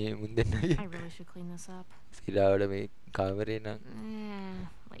මේ මුන් දෙන්නගේ I really should clean this up. සිරාවල මේ කාමරේ නම්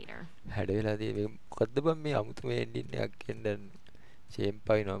Later. හැඩ වෙලා තියෙන්නේ මේ මොකද්ද බං මේ අමුතු මේ එන්ඩින් එකක් එන්න ෂේම්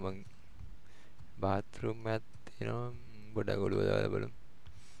පයින්නවා මං බාත් รู ම් එකක් තියෙනවා ගොඩ ගොළුව දාලා බලමු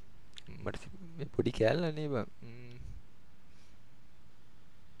මට මේ පොඩි කෑල්ලනේ බං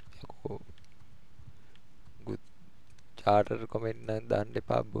යකෝ good charter comment නම් දාන්න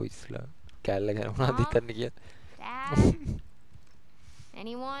එපා boysලා කෑල්ල ගැන මොනවද හිතන්නේ කියලා Dad?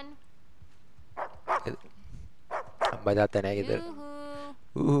 Anyone? අම්මා තාත්තා නැහැ ගෙදර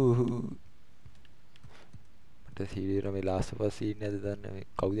Yoo-hoo. මට සීරියර මේ ලාස්ට් ඔෆ් අස් සීන් එකද දන්නේ මේ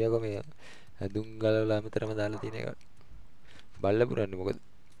කවුද යකෝ මේ හැදුම් ගලවලා අමතරම දාලා තියෙන එක බල්ල පුරන්නේ මොකද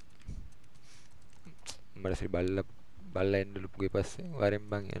මට සරි බල්ල එන්න ලුපුගේ පස්සේ වරෙන්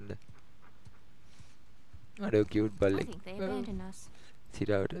බං යන්න අඩෝ කියුට් I බල්ලෙක් think they abandoned us.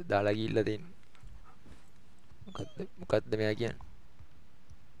 සිරාවට දාලා ගිහිල්ලා තියෙන මොකද්ද මෙයා කියන්නේ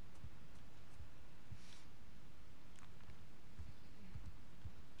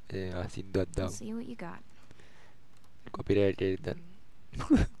සින්දුවක් දාමු Let's see what you got. Copyright එකක් දාන්න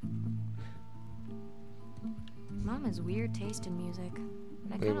Mom has weird taste in music,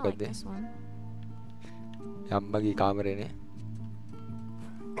 but I Okay, kind of like maganda. this one. අම්මගේ කාමරේනේ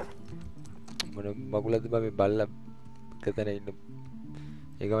මොන මගුලද බා මේ බල්ලා එකතන ඉන්න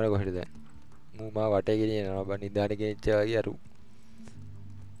ඒකමනේ කොහෙද දැන් මූ මා වටේ ගෙනියනවා බා නිදාන ගෙනිච්චා වගේ අරු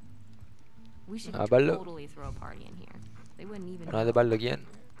We should ballo. totally throw a party in here. They wouldn't even මොනවද know. බල්ලෝ කියන්නේ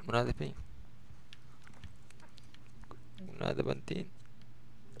මොනවද මේ මොනවද බන් තියෙන්නේ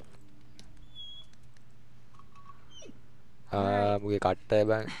මුගේ කට්ටය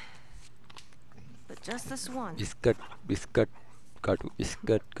බං But just this one. Biscuit කටු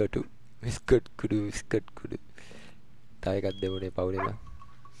බිස්කට් කුඩු තව එකක් දෙමුනේ පවුනේ බං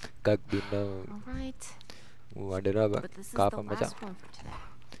එකක් දුන්නා All right. මූ වඩනවා බං But this is the කාපම් මචං last one for today.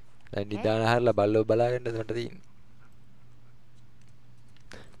 දැන් නිදාන හැරලා බල්ලෝ බලාගෙන මට තියෙන්නේ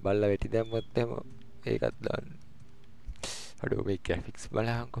බල්ලා වෙටි දැම්මොත් එහෙම ඒකත් දාන්න අඩෝ මේ ග්‍රැෆික්ස්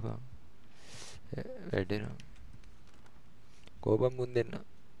බලහන්කෝ බං වැඩෙනවා කෝපම් මුන් දෙන්න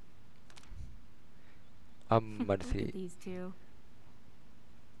අම්මට Look C at these two.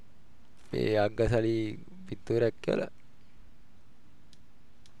 මේ අග්ගසලි පිටුරක් කියලා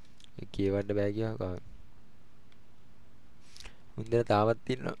ඒ කියවන්න බෑ කියව කව මුන් දෙන තාමත්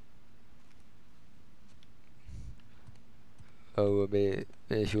ඉන්නවා ඔව් මේ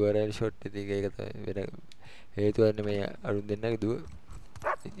ෂුවරල් ෂොට් එක ඒක තමයි වෙන හේතුව වෙන්නේ මේ අරුන් දෙන්නගේ දුව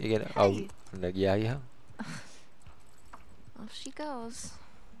ඒ කියන්නේ අවු නෑ ගියා ගියා Off she goes.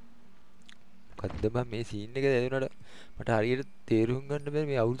 මොකද්ද බං මේ සීන් එක දැනුණාට මට හරියට තේරුම් ගන්න බැරි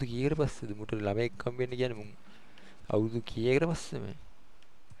මේ අවුරුදු කීයකට පස්සේද මුට ළමෙක් හම් වෙන්න කියන්නේ මුන් අවුරුදු කීයකට පස්සේ මේ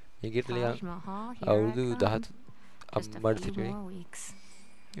මේකට Taj ලියන් Mahal, here අවුරුදු I 10 come. Just a අම්මට few සිටුනේ more weeks.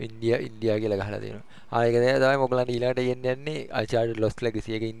 ඉන්දියා කියලා ගහලා තියෙනවා ඒක තමයි මොකලන් ඊළඟට එන්න යන්නේ Uncharted Lost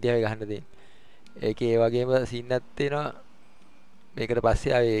Legacy එක ඉන්දියාවේ ගහන්න තියෙන්නේ ඒකේ ඒ වගේම සීන් එකක් තියෙනවා මේකට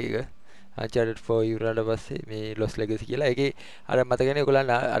පස්සේ ආවේ ඒක Uncharted 4 ඉවරනට පස්සේ මේ Lost Legacy කියලා ඒකේ අර මතකනේ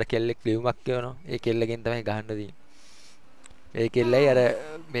ඔයගොල්ලන් අර කෙල්ලෙක් ලියුමක් කියනවා ඒ කෙල්ලගෙන් තමයි ගහන්න තියෙන්නේ ඒ කෙල්ලයි අර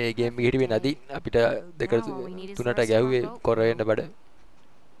මේ ගේම් එකේ හිටියේ නැති අපිට දෙකට තුනට ගැහුවේ කොරේන්න බඩ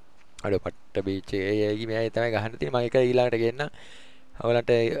අර පට්ට බීච් එකේ මේ තමයි ගහන්න තියෙන්නේ මම ඒක ඊළඟට ගෙන්න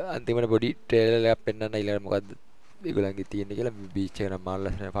ඔයාලට අන්තිමට පොඩි ට්‍රේලර් එකක් පෙන්නන්න ඊළඟට මොකද්ද ඒගොල්ලන්ගේ තියෙන්නේ කියලා බීච් එක නම් මාල්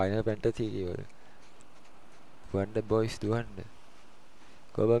ලස්සන ෆයිනල් ෆැන්ටසි කියවල වන්ඩර් බොයිස් දුවන්න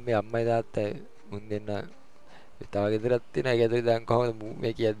කොහොම මේ අම්මයි තාත්තයි මුන් දෙන්න තව ගෙදරක් තියෙනවා ඒ ගෙදර දැන් කොහොමද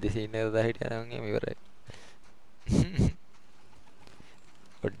මේ කියද්දි සීන් එක දාලා හිටියා නම් එහෙම ඉවරයි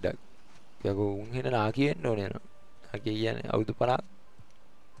පොඩ්ඩක් යකෝ උන් හින නාකි වෙන්න ඕනේ නෝ නාකි කියන්නේ අවුරුදු 50ක්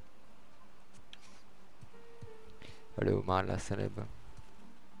අඩෝ මාල් ලස්සනයි බං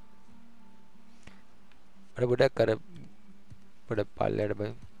අර පොඩක් පල්ලයට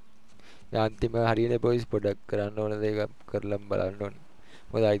බං අන්තිම හරියනේ බොයිස් පොඩක් කරන්න ඕන දේ කරලම් බලන්න ඕන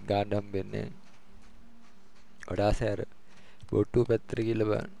මොකද අයිත් ගන්න හම්බෙන්නේ වඩා සෑර බොට්ටු පැත්තට ගිහලා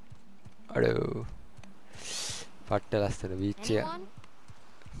බලන්න අඩෝ පට්ට ලස්සන බීච් එක Anyone?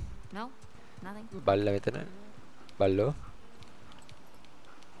 No? Nothing? බල්ලා මෙතන බල්ලෝ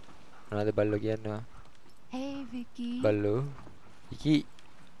මොනවද බල්ලෝ කියන්නේ Hey, Vicky. බල්ලෝ ඉකි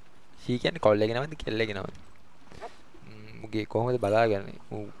සී කියන්නේ කොල්ලගේ නමද කෙල්ලගේ නමද මුගේ කොහොමද බලාගන්නේ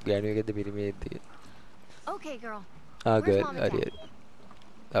මු ගෑනුවෙක්ද පිරිමියෙක්ද Okay, girl. Girl Where's Mom and හරි Dad?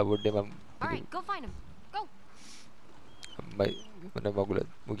 අවුඩේ මම All right, go find them. Go. අම්මයි මොන මගුලද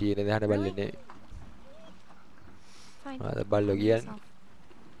මු කියන්නේ දහන බල්ලනේ Fine. ආද බල්ලෝ කියන්නේ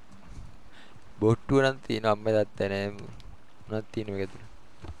බොට්ටුව නම් තියෙන අම්මේ තාත්තා නෑ මොනක් තියෙනව ඒකද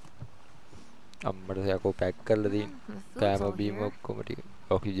අම්මට යකෝ පැක් කරලා තියෙන The food's කෑම all බීම here. ඔක්කොම ටික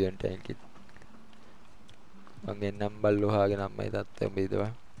ඔක්සිජන් ටැංක් එක මං එන්නම් බල්ලෝ හාගෙන අම්මයි තාත්තා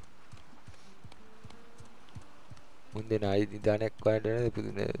බෙදවා මුන්දේ නායි නිදානයක් වඩන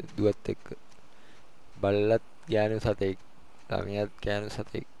දුවත් එක්ක බල්ලත් ගෑනු සතෙක් ළමයාත් ගෑනු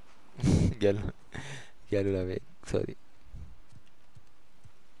සතෙක් ගැලු ළමෙක් sorry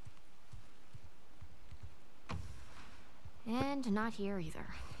And not here either.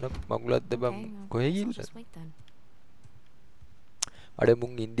 මගුලක් දෙබම් Okay, කොහෙ I'll ගිහිල්ලා just wait then. අර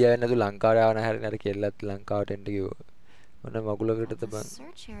මුන් ඉන්දියාවෙන් නැතු ලංකාවට ආවන හැරෙන අර කෙල්ලත් ලංකාවට එන්න කිව්වා මොන මගුලකට The තබන්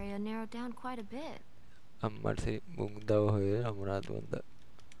search area narrowed down quite a bit. අම්මට සරි මුන් දව හොය අමුණාද වන්ද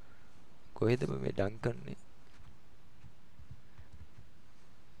කොහෙද මේ ඩංකන්නේ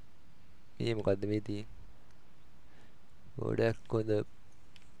මේ මොකද්ද මේ තියෙන්නේ ගොඩක් හොඳ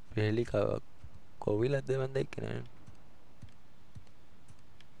ප්‍රහෙලිකාවක් කොවිලක්ද මන් දැක්කේ නෑ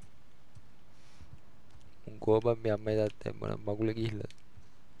මුන් කෝබම් මේ අම්මයි තාත්තයි මොන මගුල ගිහිල්ලා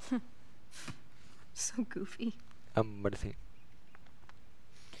So goofy. අම්මට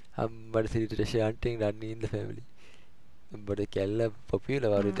සරි treasure hunting running in the family but කැල්ල popular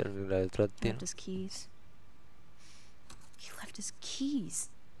වරු විතරක් Left තියෙනවා his keys. He left his keys.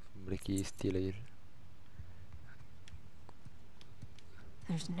 අපේ කීස් තියලා ඉන්න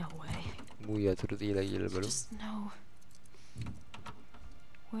There's no way. මූ යතුරු තියලා ඉල්ල බලමු Just no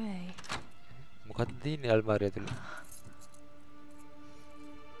way. මොකක්ද තියෙන්නේ අල්මාරිය ඇතුලේ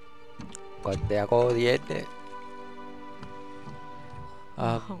මොකක්ද යකෝ තියෙන්නේ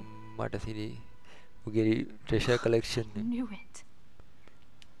මට සිරි උගේ treasure collection I knew it.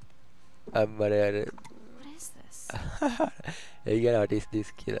 අම්මර යාර What is this? ඒ කියන්නේ what is this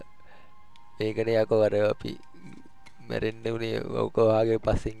කියලා මේකනේ යකෝ අර අපි මැරෙන්න උනේ ඔක වාගේ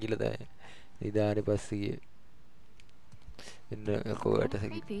පස්සෙන් ගිහලා තමයි නිදානේ පස්සේ ගියේ එන්න යකෝ යට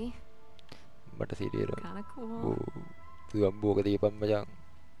Creepy. මට සිරියරෝ Kinda cool. තු අම්බෝක දීපම් මචං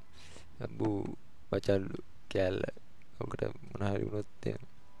අම්බෝ මචං කැල්ල ඔකට මොන හරි වුණොත්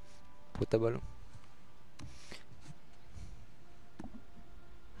පොත බලමු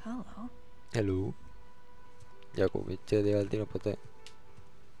Hello. හෙලෝ යකෝ මෙච්චර දේවල් තියෙන පොත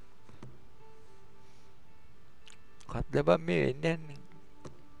කත් ලබම් මේ වෙන්නේ යන්නේ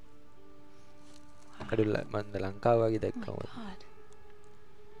කඩුල්ල මන්ද ලංකාව වගේ Oh දැක්කම my god.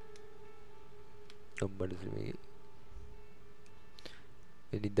 ඔම්බඩ මේ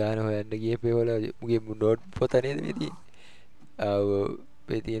නිදාන හොයන්න ගියේ වල මුගේ නෝට් පොත නේද මේ තියෙන්නේ ආව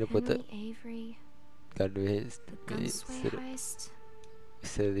මේ තියෙන පොත Henry Avery. ගන්නුවේ The Gunsway heist.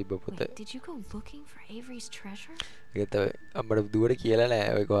 ඉස්සර තිබ්බ පොත Wait, did you go looking for Avery's treasure? ඒක තමයි අම්මට දුවට කියලා නෑ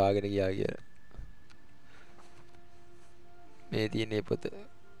ඔය කොහාගෙන ගියා කියලා මේ තියෙන මේ පොත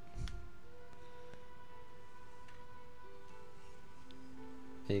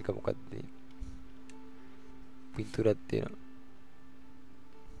මේක මොකක්ද පින්තූරයක් තියෙනවා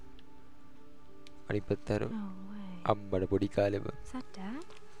අනිත් පැත්තට No way. අම්මට පොඩි කාලෙම Is that Dad?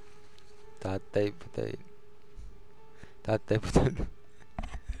 තාත්තයි පුතයි පුතලු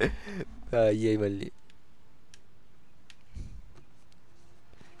අයියයි මල්ලි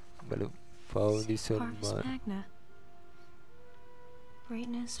බලු found this on Pars my Magna.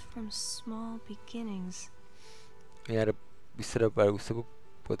 Greatness from small beginnings. මේ අර ඉස්සර උස්සපු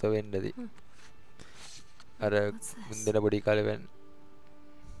පොත වෙන්නද අර What's this? මුන්දෙන පොඩි කාලේ වෙන්න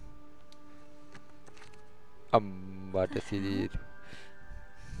අම්මට සිදීර්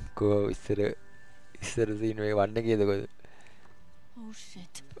කෝ ඉස්සර සීන් මේ වන්න ගියද කොහෙද Oh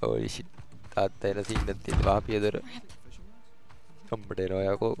shit. ඕලි ෂිට් තාත්තා එන සීන් එකක් තියෙනවා වාපිය දොර අම්මට එනවා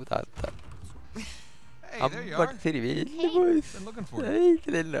යකෝ තාත්තා Hey, there you are. අම්මට සිරි වෙන්නේ boys Been looking for you.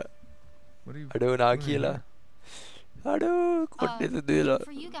 ඒයි දෙන්න What are you? අඩෝ නා doing කියලා here? අඩෝ කොට්ටේ සුදුලා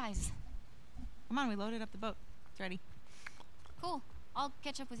For you guys. Come on, we loaded up the boat. It's ready. Cool. I'll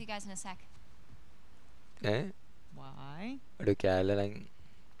catch up with you guys in a sec. ඈ Why? අඩෝ කෑල්ල නම්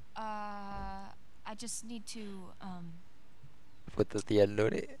I just need to, පොත තියන්න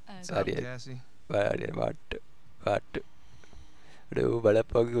ඕනේ What's up, හරි Cassie? හරි වාට් අඩෝ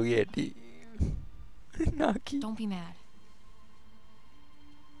බලපංගෝගේ ඇටි නාකි don't be mad.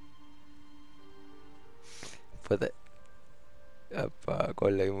 පොත අප්පා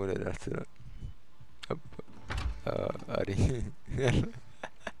කොල්ලගේ මුණ ලස්සන අප්පා හරි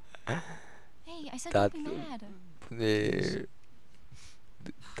Hey, I said don't be That- mad.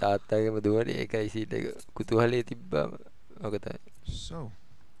 තාත්තාගේම දුවනේ ඒකයි සීට එක කුතුහලේ තිබ්බම ඔක තමයි So,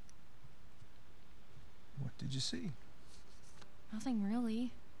 what did you see? Nothing really.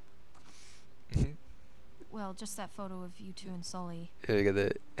 Well, just that photo of you two and Sully ඒකද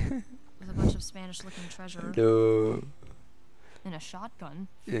with a bunch of Spanish-looking treasure ඩෝ and a shotgun.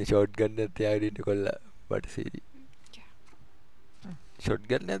 Shot ගන්න තියාගෙන කොල්ලා මට සීරි shot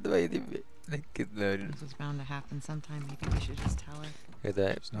ගන්න නැතුවයි තිබ්බේ නැක්කෙත් නෑ This was bound to happen sometime. Maybe we should just tell her. ඒක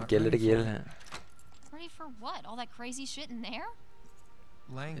It's තමයි not කෙල්ලට ready for කියලා Ready for what? All that crazy shit in there?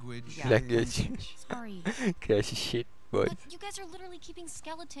 Language. Yeah. language Sorry. crash shit boys. But you guys are literally keeping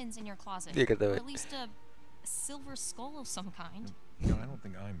skeletons in your closet. ඒක Or තමයි. at least a silver skull of some kind. No, I don't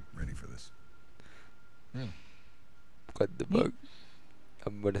think I'm ready for this. Really? මොකද්ද bug?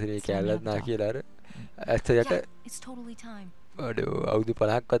 අම්මට සිනේ Sign me කැලලක් up, නා doll. කියලා අර ඇස්සයට Yeah, it's totally time. අඩෝ අවුරුදු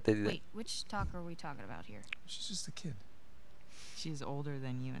 50ක්වත් ඇතිද? Wait, which talk are we talking about here? She's just a kid. She's older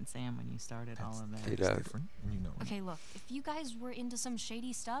than you and Sam when you started all of That's this. different, and you know it. Okay, look, if you guys were into some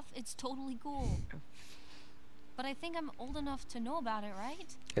shady stuff, it's totally cool. But I think I'm old enough to know about it, right?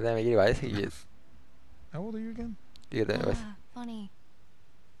 ඒක තමයි මේකේ වයස කීයද? How old are you again? ඒක තමයි වයස. Funny.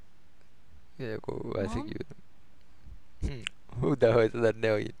 ඒක වයස Mom? කීයද? උදා වයස දන්නේ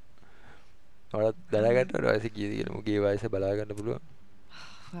නැහැ ඔය. ඔයාලා දැනගන්න ඕන වයස කීයද කියලා. මුගේ වයස බලා ගන්න පුළුවන්.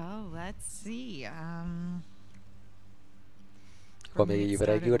 Well, let's see. කොහොම මේක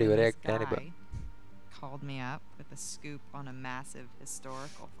ඉවරයි කිව්වට ඉවරයක් This නැහැ නේ බා. guy called me up with a scoop on a massive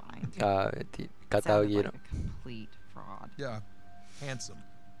historical find. ඉතින් කතාව Sounded කියනවා. like a complete fraud. Yeah, handsome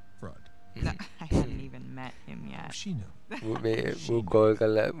fraud. No, I hadn't even met him yet. She knew. මේ මූ කෝල්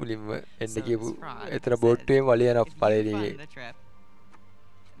කරලා මුලින්ම එන්න So කියපු this fraud එතන says, බෝට්ටුවෙන් වලියනවා if you පළවෙනි fund එකේ. the trip,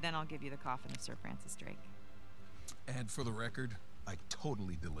 then I'll give you the coffin of Sir Francis Drake. And for the record, I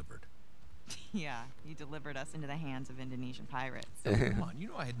totally delivered. Yeah, you delivered us into the hands of Indonesian pirates. Come on, you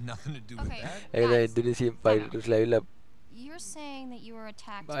know I had nothing to do with Okay. that. ඒක තමයි Guys, ඉන්දුනීසියන් ෆයිටර්ස් ලැවිලා You're saying that you were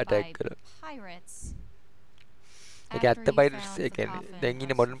attacked attack by කළා. pirates. ඒක ඇත්ත ෆයිටර්ස් ඒ කියන්නේ දැන්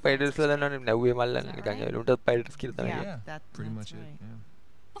ඉන්නේ modern ෆයිටර්ස් වල නෝනේ නැව්වේ මල්ලන්න නිකන් ඒ උන්ටත් ෆයිටර්ස් කියලා තමයි. Yeah, Yeah, that- pretty that's much it. right. Yeah.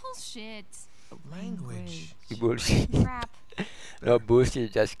 Bullshit. Language. You bullshit. Crap. No bullshit,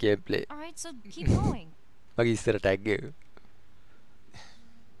 just gameplay. Alright, so keep going. මගේ ඉස්සර ටැග් එක.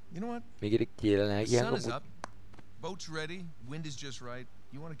 You know what? මේකට කියලා නැහැ The sun is කියන්නකො. up. Boat's ready. Wind is just right.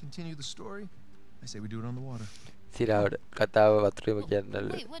 You want to continue the story? I say we do it on the water. සිරාවට කතාව වතුරේම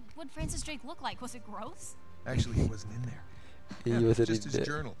කියන්නලු. Wait, what Francis Drake look like? Was it gross? Actually, he wasn't in there. He wasn't just in his there.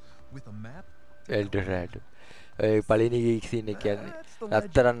 journal with a map. එල්ඩොරාඩෝ. ඒ පළවෙනි scene එක කියන්නේ That's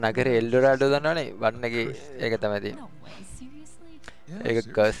the රත්තරන් නගරේ එල්ඩොරාඩෝ දන්නවනේ වන්න එකේ ඒක තමයි තියෙන්නේ. No way, seriously? Yeah, ඒක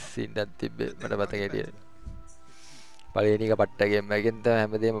seriously. ගස් සීන් එකක් තිබ්බේ මට මතක හිටියේ. පළවෙනි එක පට්ටගෙන් මගෙන් තමයි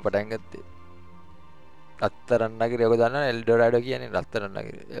හැමදේම පටන් ගත්තේ. රත්තරන් නගරේ ඔක දන්නවනේ එල්ඩොරාඩෝ කියන්නේ රත්තරන්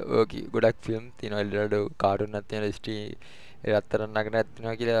නගරේ. ඕක ගොඩක් ෆිල්ම් තියෙනවා එල්ඩොරාඩෝ කාටුන් එකක් තියෙනවා ස්ටී ඒ රත්තරන් නගරයක්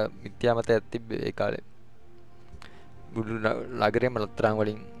තියෙනවා කියලා මිත්‍යා මතයක් තිබ්බේ ඒ කාලේ. බුදු නගරේම රත්තරන්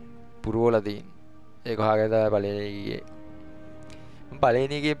වලින් පුරවලා තියෙන. ඒක හොයාගෙන තමයි පළවෙනි එකේ. මම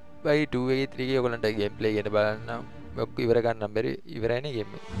පළවෙනි එකේ බයි 2 එකේ 3 එකේ ඔයගලන්ට ගේම් ප්ලේ කියන බලන්න ඔක්කො ඉවර ගන්නම් බැරි ඉවරයිනේ ගේම්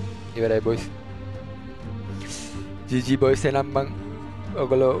එක. ඉවරයි බොයිස්. GG බොයිස් එනම් මං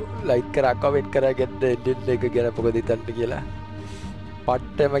ඔයගොල්ලෝ ලයික් කරා කමෙන්ට් කරා ගෙද්ද එන්ඩ් එක ගැන මොකද හිතන්නේ කියලා.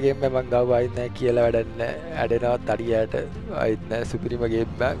 පට්ටම ගේම් එක මං ගාව ආයිත් නැහැ කියලා වැඩක් නැහැ. ඇඩෙනවා තඩියට ආයිත් නැහැ සුපිරිම ගේම්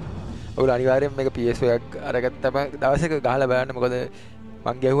එකක්. ඔයගොල්ලෝ අනිවාර්යෙන් මේක PS එකක් අරගත්තම දවසක ගහලා බලන්න මොකද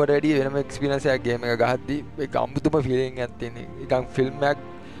මං ගැහුවට වැඩිය වෙනම එක්ස්පීරියන්ස් එකක් ගේම් එක ගහද්දි ඒක අමුතුම ෆීලිං එකක් තියෙනවා. නිකන් ෆිල්ම් එකක්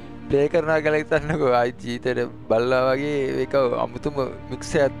ප්ලේ කරනවා කියලා හිතන්නකෝ ආයි ජීවිතේට බලලා වගේ ඒක අමුතුම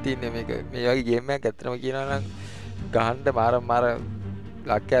මික්ස් එකක් තියෙනවා මේක. මේ වගේ ගේම් එකක් ඇත්තටම කියනවා නම් ගහන්න මාර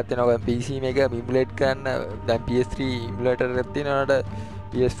ලක්කයක් තියෙනවා. PC මේක ඉමුලේට් කරන්න දැන් PS3 ඉමුලේටර් එකක් තියෙනවාට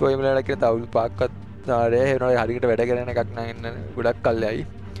PS4 ඉමුලේටර් එකේ තව පාක්වත් නැහැ. ඒනෝනේ හරියට වැඩ කරන එකක් නම් එන්න ගොඩක් කල්යයි.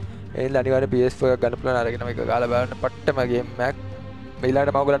 එහෙනම් අනිවාර්යෙන් PS4 එකක් ගන්න පුළුවන් අරගෙන මේක ගාලා බලන්න පට්ටම ගේම් එකක්.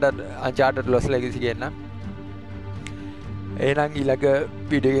 ඊළඟට මම ඔයගලන්ට Uncharted Lost Legacy කියන්නම්. එහෙනම් ඊළඟ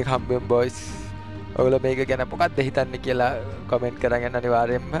වීඩියෝ එකක් හම්බෙමු බොයිස්. ඔයගොල්ලෝ මේක ගැන මොකක්ද හිතන්නේ කියලා කමෙන්ට් කරගෙන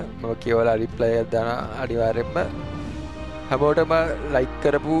අනිවාර්යෙන්ම මම කියවලා රිප්ලයි එකක් දානවා අනිවාර්යෙන්ම. හැමෝටම ලයික්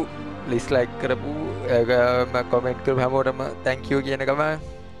කරපු ඩිස්ලයික් කරපු ඒකම කමෙන්ට් කරපු හැමෝටම thank you කියන ගම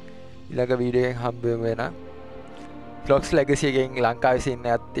ඊළඟ වීඩියෝ එකෙන් හම්බෙමු වෙනා. Lost Legacy එකෙන් ලංකාවේ සීන්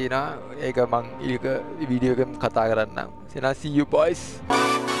එකක් තියෙනවා. ඒක මං ඊළඟ වීඩියෝ එකෙන් කතා කරන්නම්. එහෙනම් see you boys.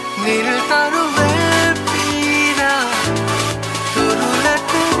 නිල් තරුවේ පීනා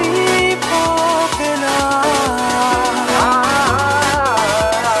තුරුලට දීපෝකලා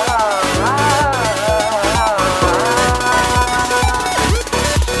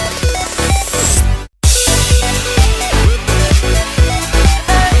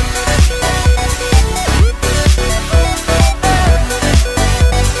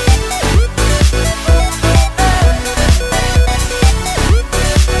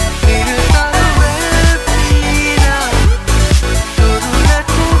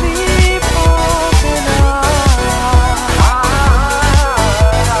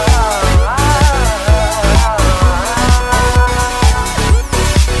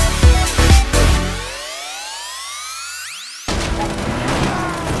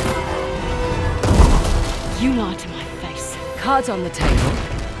You lie to my face. Cards on the table.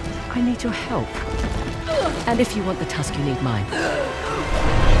 I need your help. And if you want the tusk, you need mine.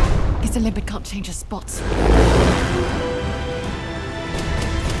 Guess the limpet can't change his spots.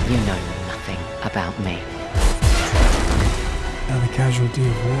 You know nothing about me. I'm a casualty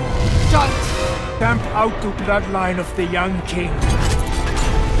of war. Don't! Stamp out the bloodline of the young king.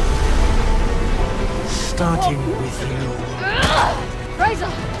 Starting with you.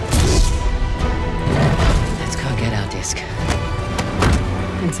 Razor! Let's go get our disc.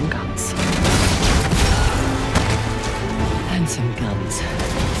 And some guns. And some guns.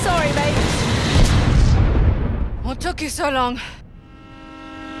 Sorry, mate. What took you so long?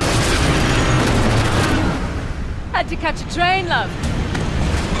 Had to catch a train, love.